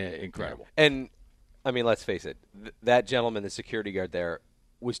incredible. And, I mean, let's face it, that gentleman, the security guard there,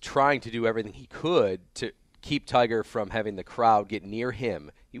 was trying to do everything he could to keep Tiger from having the crowd get near him.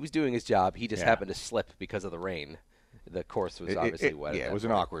 He was doing his job. He just happened to slip because of the rain. The course was obviously wet. Yeah, it was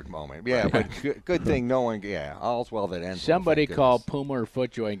an awkward moment. Yeah, but good thing no one, all's well that ends. Somebody call Puma or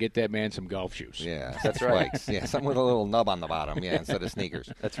FootJoy and get that man some golf shoes. Yeah, that's right. Yeah, something with a little nub on the bottom, instead of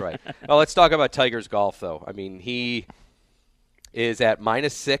sneakers. That's right. Well, let's talk about Tiger's golf, though. I mean, he is at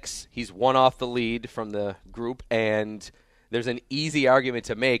 -6. He's one off the lead from the group, and there's an easy argument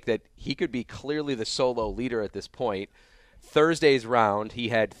to make that he could be clearly the solo leader at this point. Thursday's round, he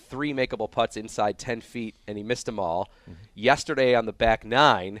had 3 makeable putts inside 10 feet, and he missed them all. Yesterday on the back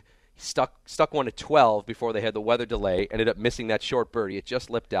 9, he stuck one at 12 before they had the weather delay, ended up missing that short birdie. It just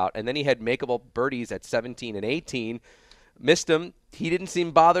lipped out. And then he had makeable birdies at 17 and 18. Missed them. He didn't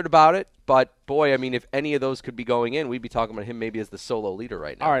seem bothered about it, but boy, I mean, if any of those could be going in, we'd be talking about him maybe as the solo leader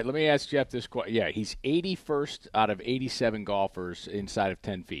right now. All right, let me ask Jeff this question. Yeah, he's 81st out of 87 golfers inside of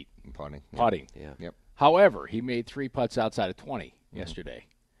 10 feet. Putting. Yeah. Yep. However, he made 3 putts outside of 20 yesterday.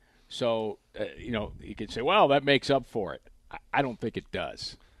 So, you could say, well, that makes up for it. I don't think it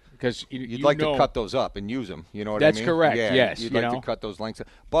does. Because you'd like to cut those up and use them. You know what I mean? That's correct, yeah, yes. You'd like to cut those lengths up.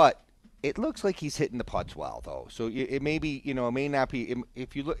 But it looks like he's hitting the putts well, though. So it may be, it may not be.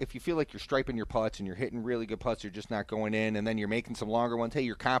 If you feel like you're striping your putts and you're hitting really good putts, you're just not going in, and then you're making some longer ones. Hey,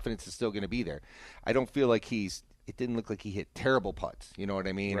 your confidence is still going to be there. I don't feel like it didn't look like he hit terrible putts. You know what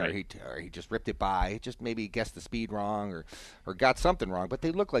I mean? Right. Or he just ripped it by. Just maybe guessed the speed wrong or got something wrong. But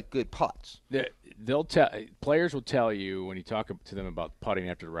they look like good putts. Players will tell you when you talk to them about putting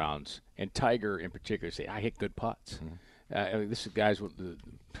after the rounds, and Tiger in particular say, I hit good putts. I mean, this is guys with the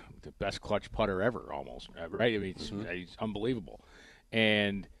best clutch putter ever, almost, right? I mean, he's unbelievable.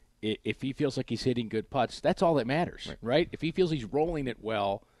 And if he feels like he's hitting good putts, that's all that matters, right? If he feels he's rolling it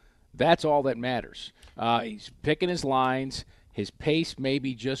well, That's all that matters. He's picking his lines. His pace may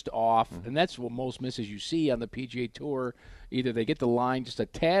be just off, and that's what most misses you see on the PGA Tour. Either they get the line just a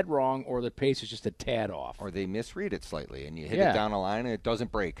tad wrong or the pace is just a tad off. Or they misread it slightly, and you hit it down a line, and it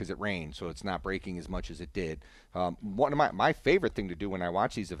doesn't break because it rained, so it's not breaking as much as it did. One of my favorite thing to do when I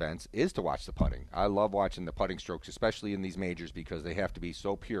watch these events is to watch the putting. I love watching the putting strokes, especially in these majors, because they have to be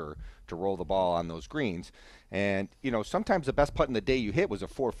so pure to roll the ball on those greens. And, sometimes the best putt in the day you hit was a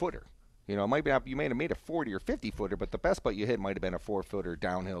 4-footer. It might be you may have made a 40 or 50-footer, but the best putt you hit might have been a 4-footer,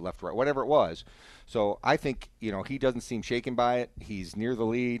 downhill, left, right, whatever it was. So I think, he doesn't seem shaken by it. He's near the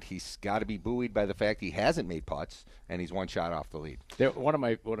lead. He's got to be buoyed by the fact he hasn't made putts, and he's one shot off the lead. One of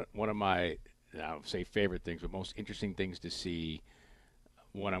my I'll say favorite things, but most interesting things to see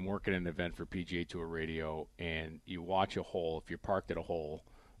when I'm working an event for PGA Tour Radio, and you watch a hole. If you're parked at a hole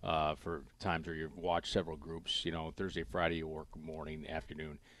for times where you watch several groups, Thursday, Friday, you work morning,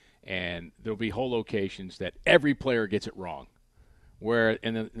 afternoon. And there'll be whole locations that every player gets it wrong,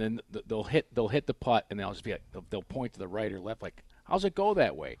 then they'll hit the putt, and they'll just be like, they'll point to the right or left, like, how's it go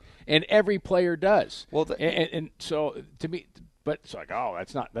that way? And every player does. Well, and so to me, but it's like, oh,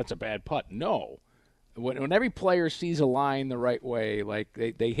 that's a bad putt. No, when every player sees a line the right way, like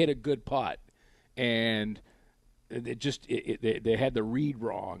they hit a good putt, and they had the read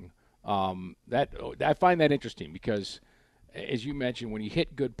wrong. That I find that interesting because, as you mentioned, when you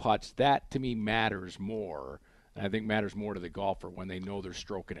hit good putts, that to me matters more. And I think matters more to the golfer when they know they're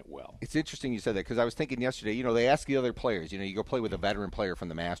stroking it well. It's interesting you said that because I was thinking yesterday, they ask the other players, you go play with a veteran player from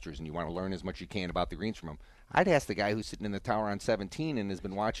the Masters and you want to learn as much as you can about the greens from him. I'd ask the guy who's sitting in the tower on 17 and has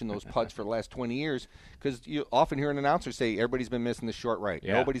been watching those putts for the last 20 years because you often hear an announcer say, everybody's been missing the short right.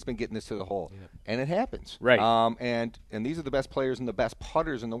 Yeah. Nobody's been getting this to the hole. Yeah. And it happens. Right. And these are the best players and the best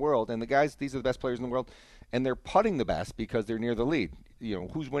putters in the world. And these are the best players in the world. And they're putting the best because they're near the lead.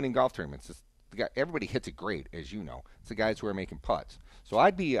 Who's winning golf tournaments? Everybody hits it great, as you know. It's the guys who are making putts. So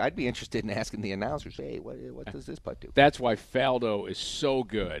I'd be interested in asking the announcers, hey, what does this putt do? That's why Faldo is so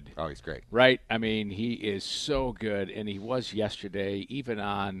good. Oh, he's great. Right? I mean, he is so good, and he was yesterday, even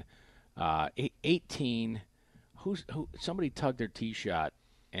on 18. Somebody tugged their tee shot,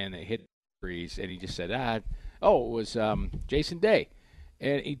 and it hit the trees, and he just said, it was Jason Day.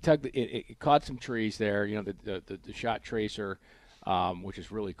 And he tugged it caught some trees there, the shot tracer. Which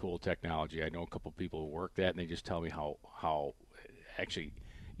is really cool technology. I know a couple people who work that, and they just tell me how actually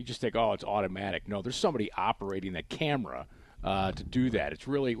you just think, it's automatic. No, there's somebody operating that camera to do that. It's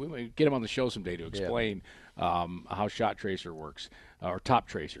really, we get him on the show someday to explain how shot tracer works, or top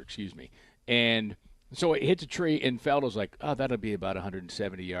tracer, excuse me. And so it hits a tree, and Faldo's like, that'll be about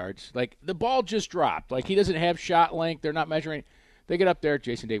 170 yards. Like, the ball just dropped. Like, he doesn't have shot length. They're not measuring. They get up there,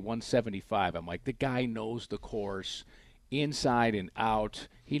 Jason Day, 175. I'm like, the guy knows the course inside and out.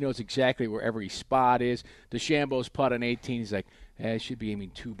 He knows exactly where every spot is. DeChambeau's putt on 18, he's like, I should be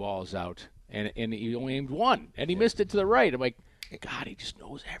aiming 2 balls out. And he only aimed 1, and he missed it to the right. I'm like, God, he just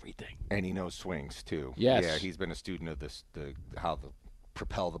knows everything. And he knows swings, too. Yes. Yeah, he's been a student of how to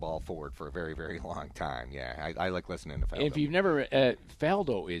propel the ball forward for a very, very long time. Yeah, I like listening to Faldo. And if you've never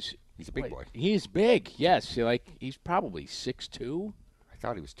Faldo is... He's a big boy. He's big, yes. He's probably 6'2". I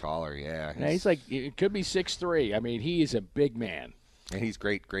thought he was taller, yeah. He's like, it could be 6'3". I mean, he is a big man. And he's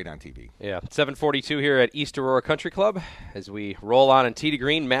great on TV. Yeah, 7:42 here at East Aurora Country Club as we roll on in Tee to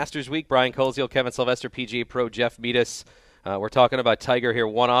Green Masters Week. Brian Koziel, Kevin Sylvester, PGA Pro Jeff Metis. We're talking about Tiger here,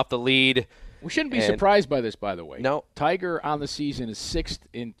 one off the lead. We shouldn't be surprised by this, by the way. No. Tiger on the season is 6th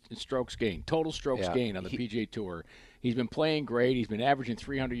in strokes gained, total strokes gained on the PGA Tour. He's been playing great. He's been averaging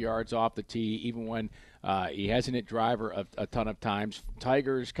 300 yards off the tee, even when he hasn't hit driver a ton of times.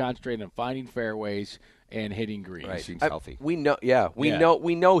 Tiger's concentrating on finding fairways and hitting greens. Right. Seems healthy. We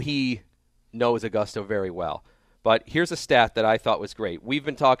know he knows Augusta very well. But here's a stat that I thought was great. We've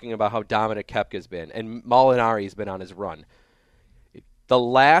been talking about how dominant Koepka's been, and Molinari's been on his run. The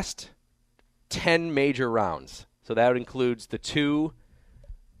last 10 major rounds, so that includes the 2,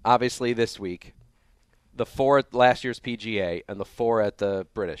 obviously, this week, the 4 at last year's PGA, and the 4 at the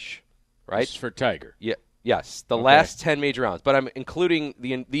British, right? This is for Tiger. Yeah. Yes, the last 10 major rounds. But I'm including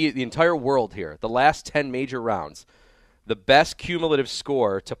the entire world here. The last 10 major rounds. The best cumulative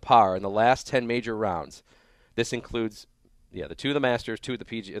score to par in the last 10 major rounds. This includes, the 2 of the Masters, 2 at the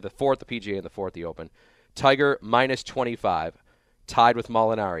PGA, the 4 at the PGA, and the 4 at the Open. Tiger, minus 25, tied with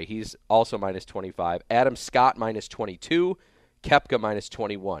Molinari. He's also minus 25. Adam Scott, minus 22. Koepka, minus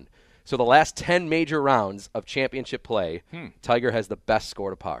 21. So the last 10 major rounds of championship play, Tiger has the best score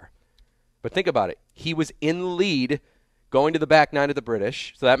to par. But think about it. He was in the lead going to the back 9 of the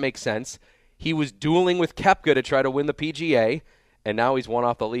British, so that makes sense. He was dueling with Koepka to try to win the PGA, and now he's one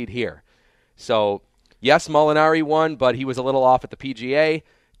off the lead here. So, yes, Molinari won, but he was a little off at the PGA.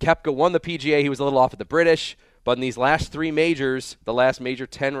 Koepka won the PGA. He was a little off at the British. But in these last 3 majors, the last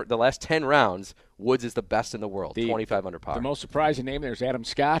 10 rounds, Woods is the best in the world, 25 under par. The most surprising name there is Adam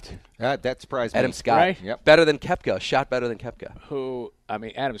Scott. That surprised me. Adam Scott, right? Yep. Better than Koepka, a shot better than Koepka.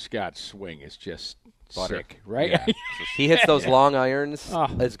 Adam Scott's swing is just Butter. sick, right? Yeah. He hits those long irons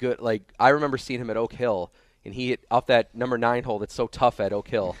as good. Like, I remember seeing him at Oak Hill, and he hit off that number 9 hole that's so tough at Oak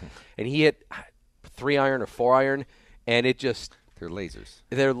Hill, and he hit 3-iron or 4-iron, and it just... They're lasers.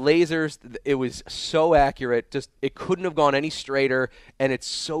 They're lasers. It was so accurate. Just it couldn't have gone any straighter. And it's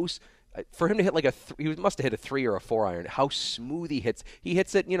so for him to hit like he must have hit a 3 or a 4-iron. How smooth he hits. He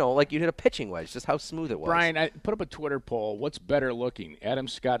hits it, like you hit a pitching wedge. Just how smooth it was. Brian, I put up a Twitter poll. What's better looking, Adam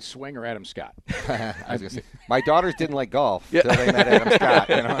Scott's swing or Adam Scott? I was gonna say, my daughters didn't like golf until they met Adam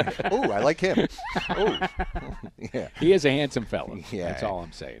Scott. Ooh, I like him. Ooh. Yeah. He is a handsome fella. Yeah. That's all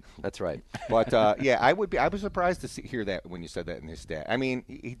I'm saying. That's right. But I was surprised to hear that when you said that in his stat. I mean,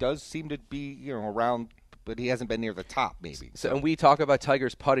 he does seem to be around, but he hasn't been near the top maybe. So, and we talk about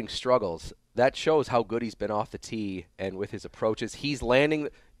Tiger's putting struggles. That shows how good he's been off the tee and with his approaches. He's landing.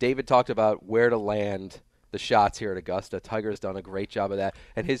 David talked about where to land the shots here at Augusta. Tiger's done a great job of that.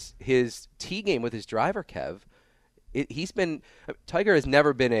 And his tee game with his driver, Kev, Tiger has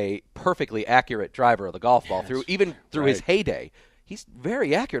never been a perfectly accurate driver of the golf ball through his heyday. He's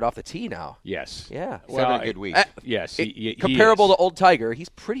very accurate off the tee now. Yes. Yeah. Having a good week. Yes. Comparable to old Tiger, he's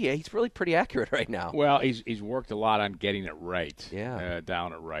really pretty accurate right now. Well, he's worked a lot on getting it right. Yeah.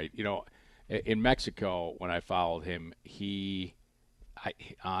 Down it right. In Mexico, when I followed him,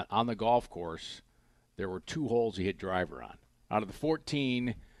 on the golf course, there were 2 holes he hit driver on. Out of the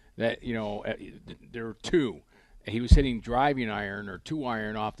 14, there were 2. He was hitting driving iron or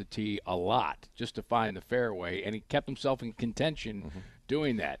 2-iron off the tee a lot just to find the fairway, and he kept himself in contention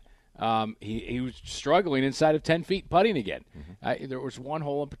doing that. He was struggling inside of 10 feet putting again. There was one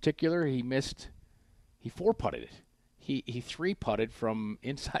hole in particular he missed. He 4-putted it. He 3-putted from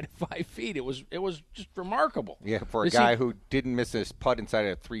inside of 5 feet. It was just remarkable. Yeah, for a guy who didn't miss his putt inside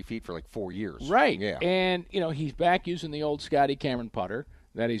of 3 feet for like 4 years. Right. Yeah. And he's back using the old Scotty Cameron putter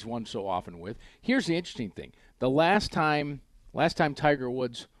that he's won so often with. Here's the interesting thing. The last time Tiger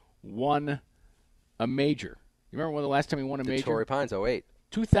Woods won a major. You remember when the last time he won a major? Torrey Pines, 08.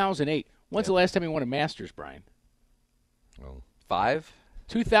 2008. When's the last time he won a Masters, Brian? Well, 5?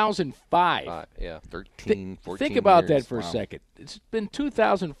 2005. Yeah. 13, 14 Think about years. that for a second. It's been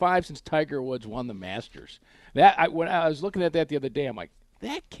 2005 since Tiger Woods won the Masters. When I was looking at that the other day, I'm like,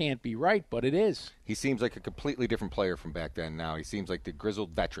 that can't be right, but it is. He seems like a completely different player from back then now. He seems like the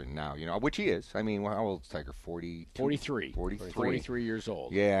grizzled veteran now, which he is. I mean, how old is Tiger? 43 years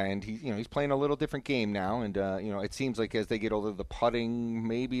old. Yeah, and he's playing a little different game now, and it seems like as they get older, the putting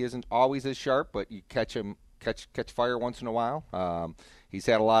maybe isn't always as sharp, but you catch fire once in a while. He's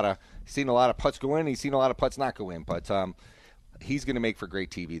seen a lot of putts go in. He's seen a lot of putts not go in, but he's going to make for great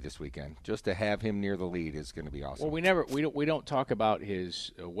TV this weekend. Just to have him near the lead is going to be awesome. Well, we don't talk about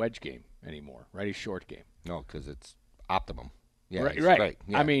his wedge game anymore, right? His short game. No, because it's optimum. Yeah, right. Great.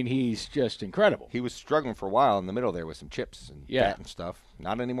 Yeah. I mean, he's just incredible. He was struggling for a while in the middle there with some chips and bat and stuff.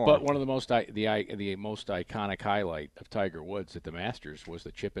 Not anymore. But one of the most iconic highlight of Tiger Woods at the Masters was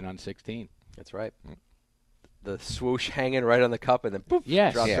the chip in on 16. That's right. The swoosh hanging right on the cup and then poof,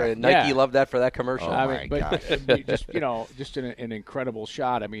 drops right in. Nike loved that for that commercial. Oh, my gosh. just an incredible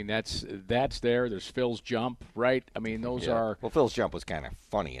shot. I mean, that's there. There's Phil's jump, right? I mean, those are. Well, Phil's jump was kind of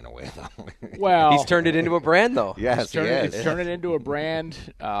funny in a way, though. Well, he's turned it into a brand, though. Yes, he's turned it into a brand.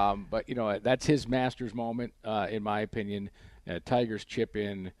 But that's his Masters moment, in my opinion. Tiger's chip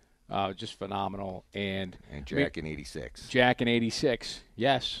in. Just phenomenal, and Jack in '86. Jack in '86,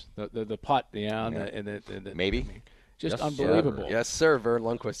 yes, the putt, and the maybe, just unbelievable. Yes, sir. Vern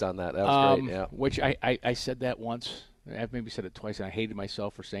Lundquist on that. That was great. Yeah. Which I said that once. I've maybe said it twice, and I hated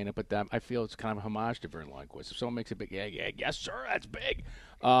myself for saying it. But I feel it's kind of a homage to Vern Lundquist. If someone makes it big, yes, sir, that's big.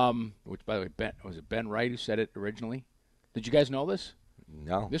 Which, by the way, was it Ben Wright who said it originally? Did you guys know this?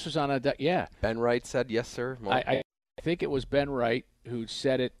 No. This was on a Ben Wright said yes, sir. I think it was Ben Wright who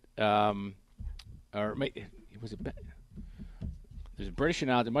said it. Or was it Ben? There's a British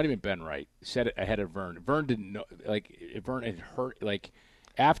announcer. It might have been Ben Wright. Said it ahead of Vern. Vern didn't know. Vern had heard.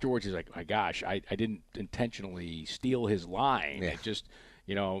 Afterwards, he's like, "My gosh, I didn't intentionally steal his line. Yeah. It just,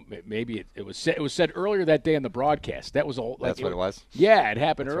 maybe it was said earlier that day on the broadcast. That was all. That's what it was. Yeah, it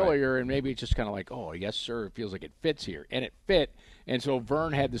happened earlier, and maybe it's just kind of like, oh, yes, sir. It feels like it fits here, and it fit. And so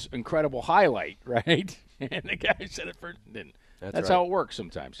Vern had this incredible highlight, right? And the guy said it first. That's right. how it works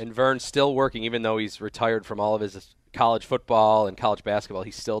sometimes. And Vern's still working, even though he's retired from all of his college football and college basketball,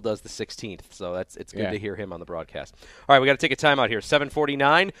 he still does the 16th. So it's good to hear him on the broadcast. All right, we got to take a time out here.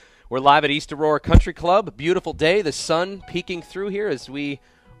 7:49. We're live at East Aurora Country Club. Beautiful day. The sun peeking through here as we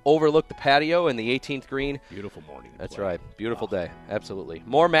overlook the patio and the 18th green. Beautiful morning. That's right. Beautiful day. Absolutely.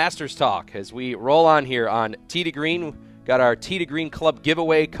 More Masters talk as we roll on here on Tee to Green. Got our Tee to Green Club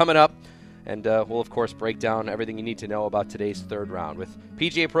giveaway coming up. And we'll, of course, break down everything you need to know about today's third round. With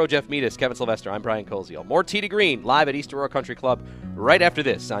PGA Pro Jeff Metis, Kevin Sylvester, I'm Brian Koziel. More Tee to Green live at East Aurora Country Club right after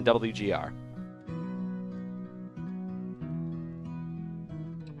this on WGR.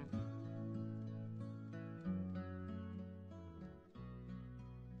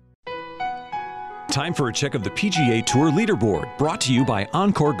 Time for a check of the PGA Tour leaderboard, brought to you by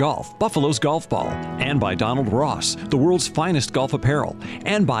Encore Golf, Buffalo's golf ball, and by Donald Ross, the world's finest golf apparel,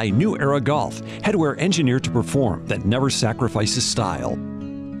 and by New Era Golf, headwear engineered to perform that never sacrifices style.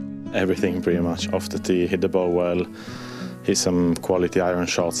 Everything pretty much off the tee, hit the ball well, hit some quality iron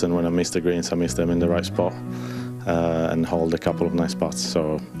shots, and when I missed the greens, I missed them in the right spot, and hauled a couple of nice putts.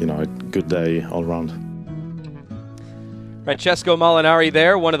 So, a good day all around. Francesco Molinari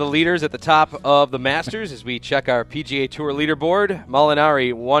there, one of the leaders at the top of the Masters as we check our PGA Tour leaderboard.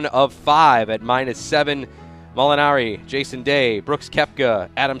 Molinari, 1 of 5 at -7. Molinari, Jason Day, Brooks Koepka,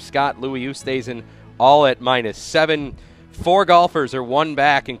 Adam Scott, Louis Oosthuizen, all at -7. 4 golfers are 1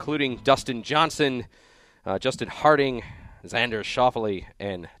 back, including Dustin Johnson, Justin Harding, Xander Schauffele,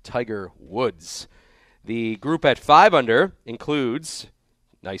 and Tiger Woods. The group at 5 under includes,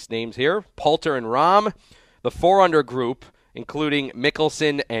 nice names here, Poulter and Rahm. The 4 under group, including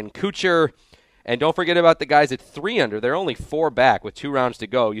Mickelson and Kuchar. And don't forget about the guys at 3 under. They're only 4 back with 2 rounds to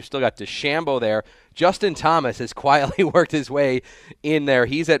go. You've still got DeChambeau there. Justin Thomas has quietly worked his way in there.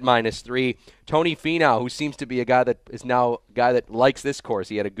 He's at -3. Tony Finau, who seems to be a guy that is now a guy that likes this course.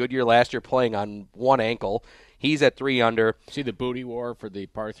 He had a good year last year playing on one ankle. He's at 3 under. See the booty war for the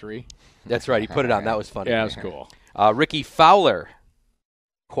par 3? That's right. He put it on. That was funny. Yeah, that was cool. Ricky Fowler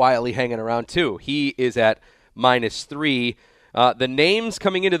quietly hanging around too. He is at -3. The names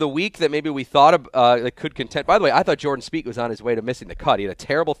coming into the week that maybe we thought of that could contend. By the way, I thought Jordan Spieth was on his way to missing the cut. He had a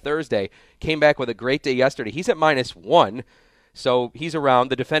terrible Thursday, came back with a great day yesterday. He's at -1, so he's around.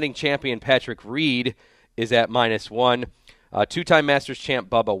 The defending champion Patrick Reed is at -1. Two-time Masters champ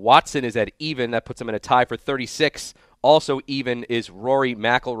Bubba Watson is at even. That puts him in a tie for 36. Also even is Rory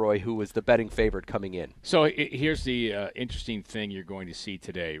McIlroy, who was the betting favorite coming in. So here's the interesting thing you're going to see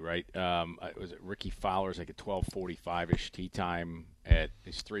today, right? Was it Ricky Fowler's like a 12:45-ish tee time at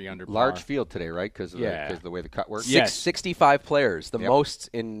his 3 under par? Large field today, right? Because of the way the cut works. Yes. 65 players, the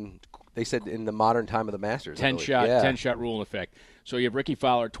most in, they said, in the modern time of the Masters. 10-shot rule in effect. So you have Ricky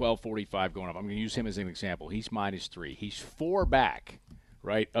Fowler, 12:45 going up. I'm going to use him as an example. He's -3. He's 4 back,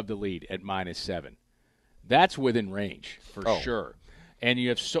 right, of the lead at -7. That's within range for sure. And you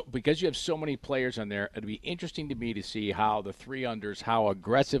have because you have so many players on there, it'd be interesting to me to see how the 3 unders, how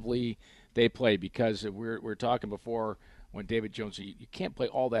aggressively they play, because we're talking before when David Jones said you can't play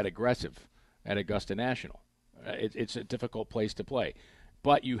all that aggressive at Augusta National. It's a difficult place to play.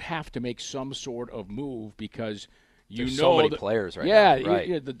 But you have to make some sort of move because there's so many players right now. Yeah,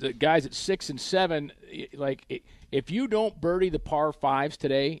 right. The guys at 6 and 7, if you don't birdie the par 5s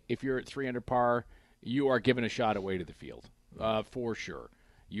today, if you're at 3 under par, you are giving a shot away to the field, for sure.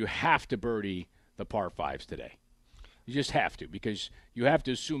 You have to birdie the par 5s today. You just have to, because you have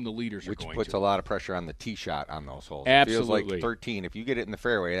to assume the leaders are going to. Which puts a lot of pressure on the tee shot on those holes. Absolutely. It feels like 13. If you get it in the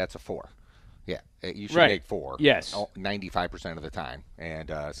fairway, that's a 4. Yeah, you should make 4. Yes. 95% of the time.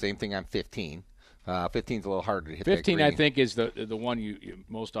 And same thing on 15. 15's a little harder to hit. 15, I think, is the one you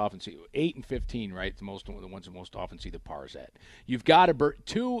most often see. 8 and 15, right? The ones you most often see the pars at. You've got to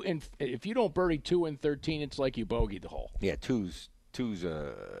 2, and if you don't birdie 2 and 13, it's like you bogeyed the hole. Yeah, two's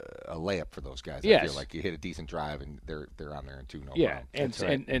a layup for those guys. Yes. I feel like you hit a decent drive and they're on there in 2, no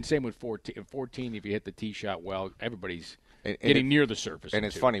problem. And same with 14. 14, if you hit the tee shot well, everybody's getting near the surface. And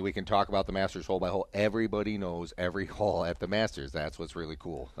it's funny, we can talk about the Masters hole by hole. Everybody knows every hole at the Masters. That's what's really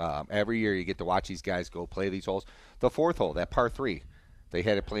cool. Every year you get to watch these guys go play these holes. The 4th hole, that par 3, they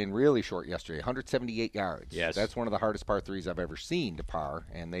had it playing really short yesterday, 178 yards. Yes. That's one of the hardest par 3s I've ever seen to par,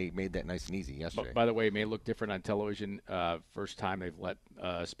 and they made that nice and easy yesterday. By the way, it may look different on television. First time they've let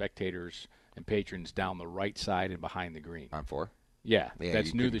spectators and patrons down the right side and behind the green. On 4? Yeah,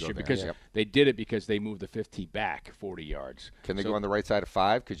 that's new this year because they did it because they moved the 5th tee back 40 yards. Can they go on the right side of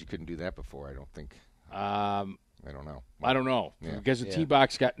 5? Because you couldn't do that before, I don't think. I don't know. I don't know. Yeah. Because the tee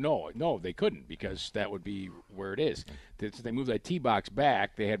box got – no, they couldn't because that would be where it is. They moved that tee box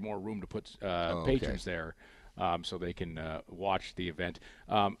back. They had more room to put patrons there. so they can watch the event.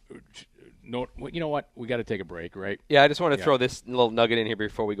 You know what? We got to take a break, right? Yeah, I just want to throw this little nugget in here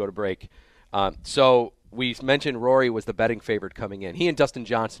before we go to break. So we mentioned Rory was the betting favorite coming in. He and Dustin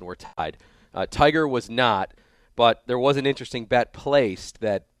Johnson were tied. Tiger was not, but there was an interesting bet placed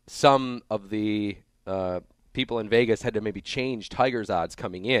that some of the people in Vegas had to maybe change Tiger's odds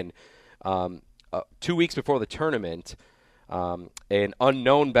coming in. 2 weeks before the tournament, an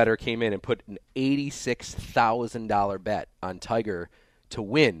unknown bettor came in and put an $86,000 bet on Tiger to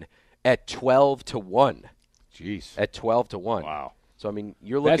win at 12-1. Jeez. At 12-1. Wow. So, I mean,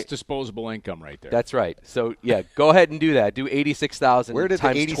 you're looking. That's disposable income right there. That's right. So, yeah, go ahead and do that. Do 86,000 Where did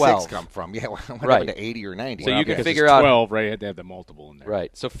times the 86 12 come from? Yeah, what right. happened to 80 or 90? So you can figure it's out 12, right? You had to have the multiple in there.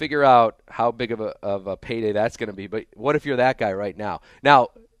 Right. So figure out how big of a payday that's going to be. But what if you're that guy right now? Now,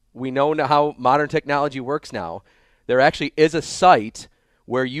 we know how modern technology works now. There actually is a site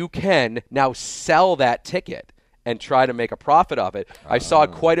where you can now sell that ticket and try to make a profit of it. I saw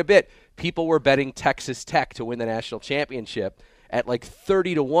it quite a bit. People were betting Texas Tech to win the national championship at like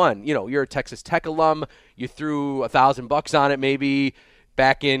 30-1. You know, you're a Texas Tech alum. You threw $1,000 on it maybe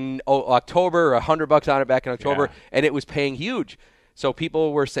back in October, or $100 on it back in October, and it was paying huge. So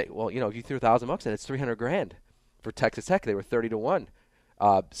people were saying, well, you know, if you threw $1,000 in, it's $300,000 for Texas Tech. They were 30-1.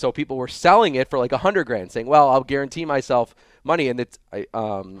 So people were selling it for like $100,000, saying, "Well, I'll guarantee myself money." And it's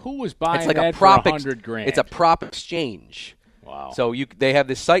who was buying it's like that a prop for $100,000? It's a prop exchange. Wow. So they have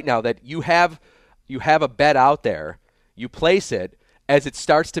this site now that you have a bet out there. You place it. As it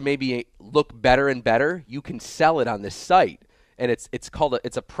starts to maybe look better and better, you can sell it on this site. And it's called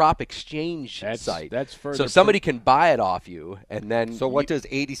a prop exchange site. That's so somebody can buy it off you, and then. So what does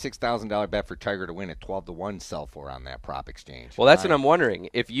 $86,000 bet for Tiger to win at 12-1 sell for on that prop exchange? Well, that's what I'm wondering.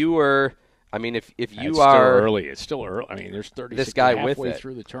 If you were, I mean, if you it's are still early, it's still early. I mean, there's 36 this guy halfway with it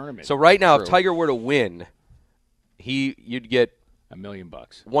through the tournament. So right now, if Tiger were to win, you'd get $1 million,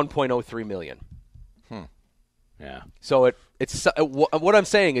 $1.03 million. Yeah. So it's what I'm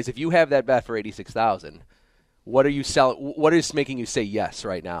saying is, if you have that bet for $86,000. What are you selling? What is making you say yes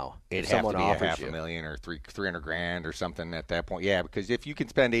right now? It'd have to be a $500,000 or $300,000 or something at that point. Yeah, because if you can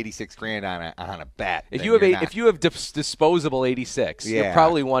spend $86,000 on a bet, if you have disposable 86, you're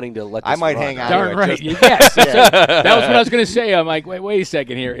probably wanting to let. This I might run. hang on. Darn right. Yes. That was what I was going to say. I'm like, wait a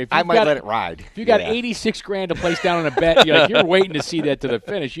second here. If I might let it ride. If you got $86,000 to place down on a bet, you're waiting to see that to the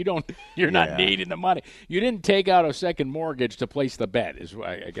finish. You're not needing the money. You didn't take out a second mortgage to place the bet. Is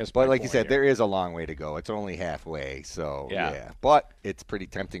I guess. But like you said, there is a long way to go. It's only halfway. So yeah, but it's pretty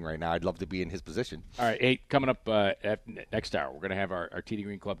tempting right now. I'd love to be in his position. All right, hey, coming up next hour, we're going to have our TD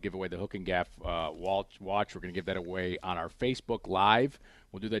Green Club giveaway, the Hook and Gaff watch. We're going to give that away on our Facebook Live.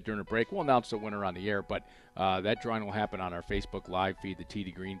 We'll do that during a break. We'll announce the winner on the air, but that drawing will happen on our Facebook Live feed, the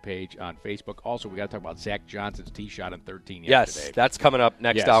TD Green page on Facebook. Also, we got to talk about Zach Johnson's tee shot on 13 yesterday. Yes, that's coming up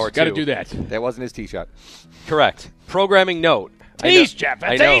next hour, too. Got to do that. That wasn't his tee shot. Correct. Programming note. Tease, Jeff.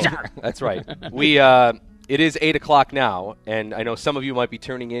 A teaser. That's right. It is 8 o'clock now, and I know some of you might be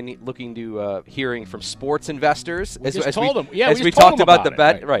tuning in, looking to hearing from sports investors. As we talked about the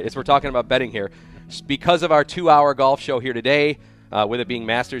bet, right? As we're talking about betting here, because of our 2-hour golf show here today, with it being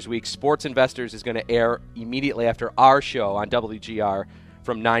Masters Week, Sports Investors is going to air immediately after our show on WGR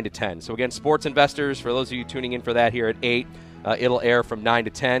from 9 to 10. So again, Sports Investors, for those of you tuning in for that here at 8, it'll air from 9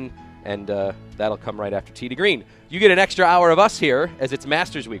 to 10. And that'll come right after Tee to Green. You get an extra hour of us here as it's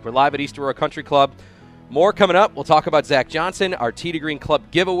Masters Week. We're live at East Aurora Country Club. More coming up. We'll talk about Zach Johnson, our Tee to Green Club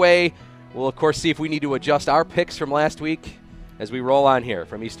giveaway. We'll, of course, see if we need to adjust our picks from last week as we roll on here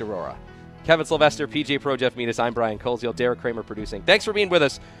from East Aurora. Kevin Sylvester, PGA Pro Jeff Metis, I'm Brian Koziel, Derek Kramer producing. Thanks for being with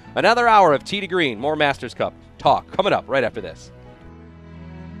us. Another hour of Tee to Green, more Masters Cup talk coming up right after this.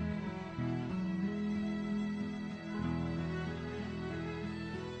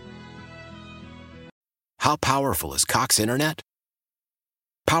 How powerful is Cox Internet?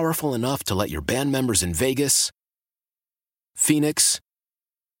 Powerful enough to let your band members in Vegas, Phoenix,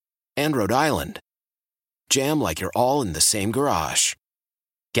 and Rhode Island jam like you're all in the same garage.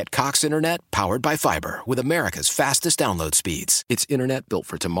 Get Cox Internet powered by fiber with America's fastest download speeds. It's internet built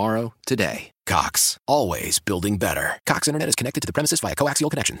for tomorrow, today. Cox, always building better. Cox Internet is connected to the premises via coaxial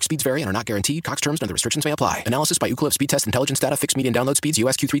connection. Speeds vary and are not guaranteed. Cox terms and other restrictions may apply. Analysis by Ookla of Speed Test Intelligence Data. Fixed median download speeds.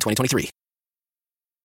 US Q3 2023.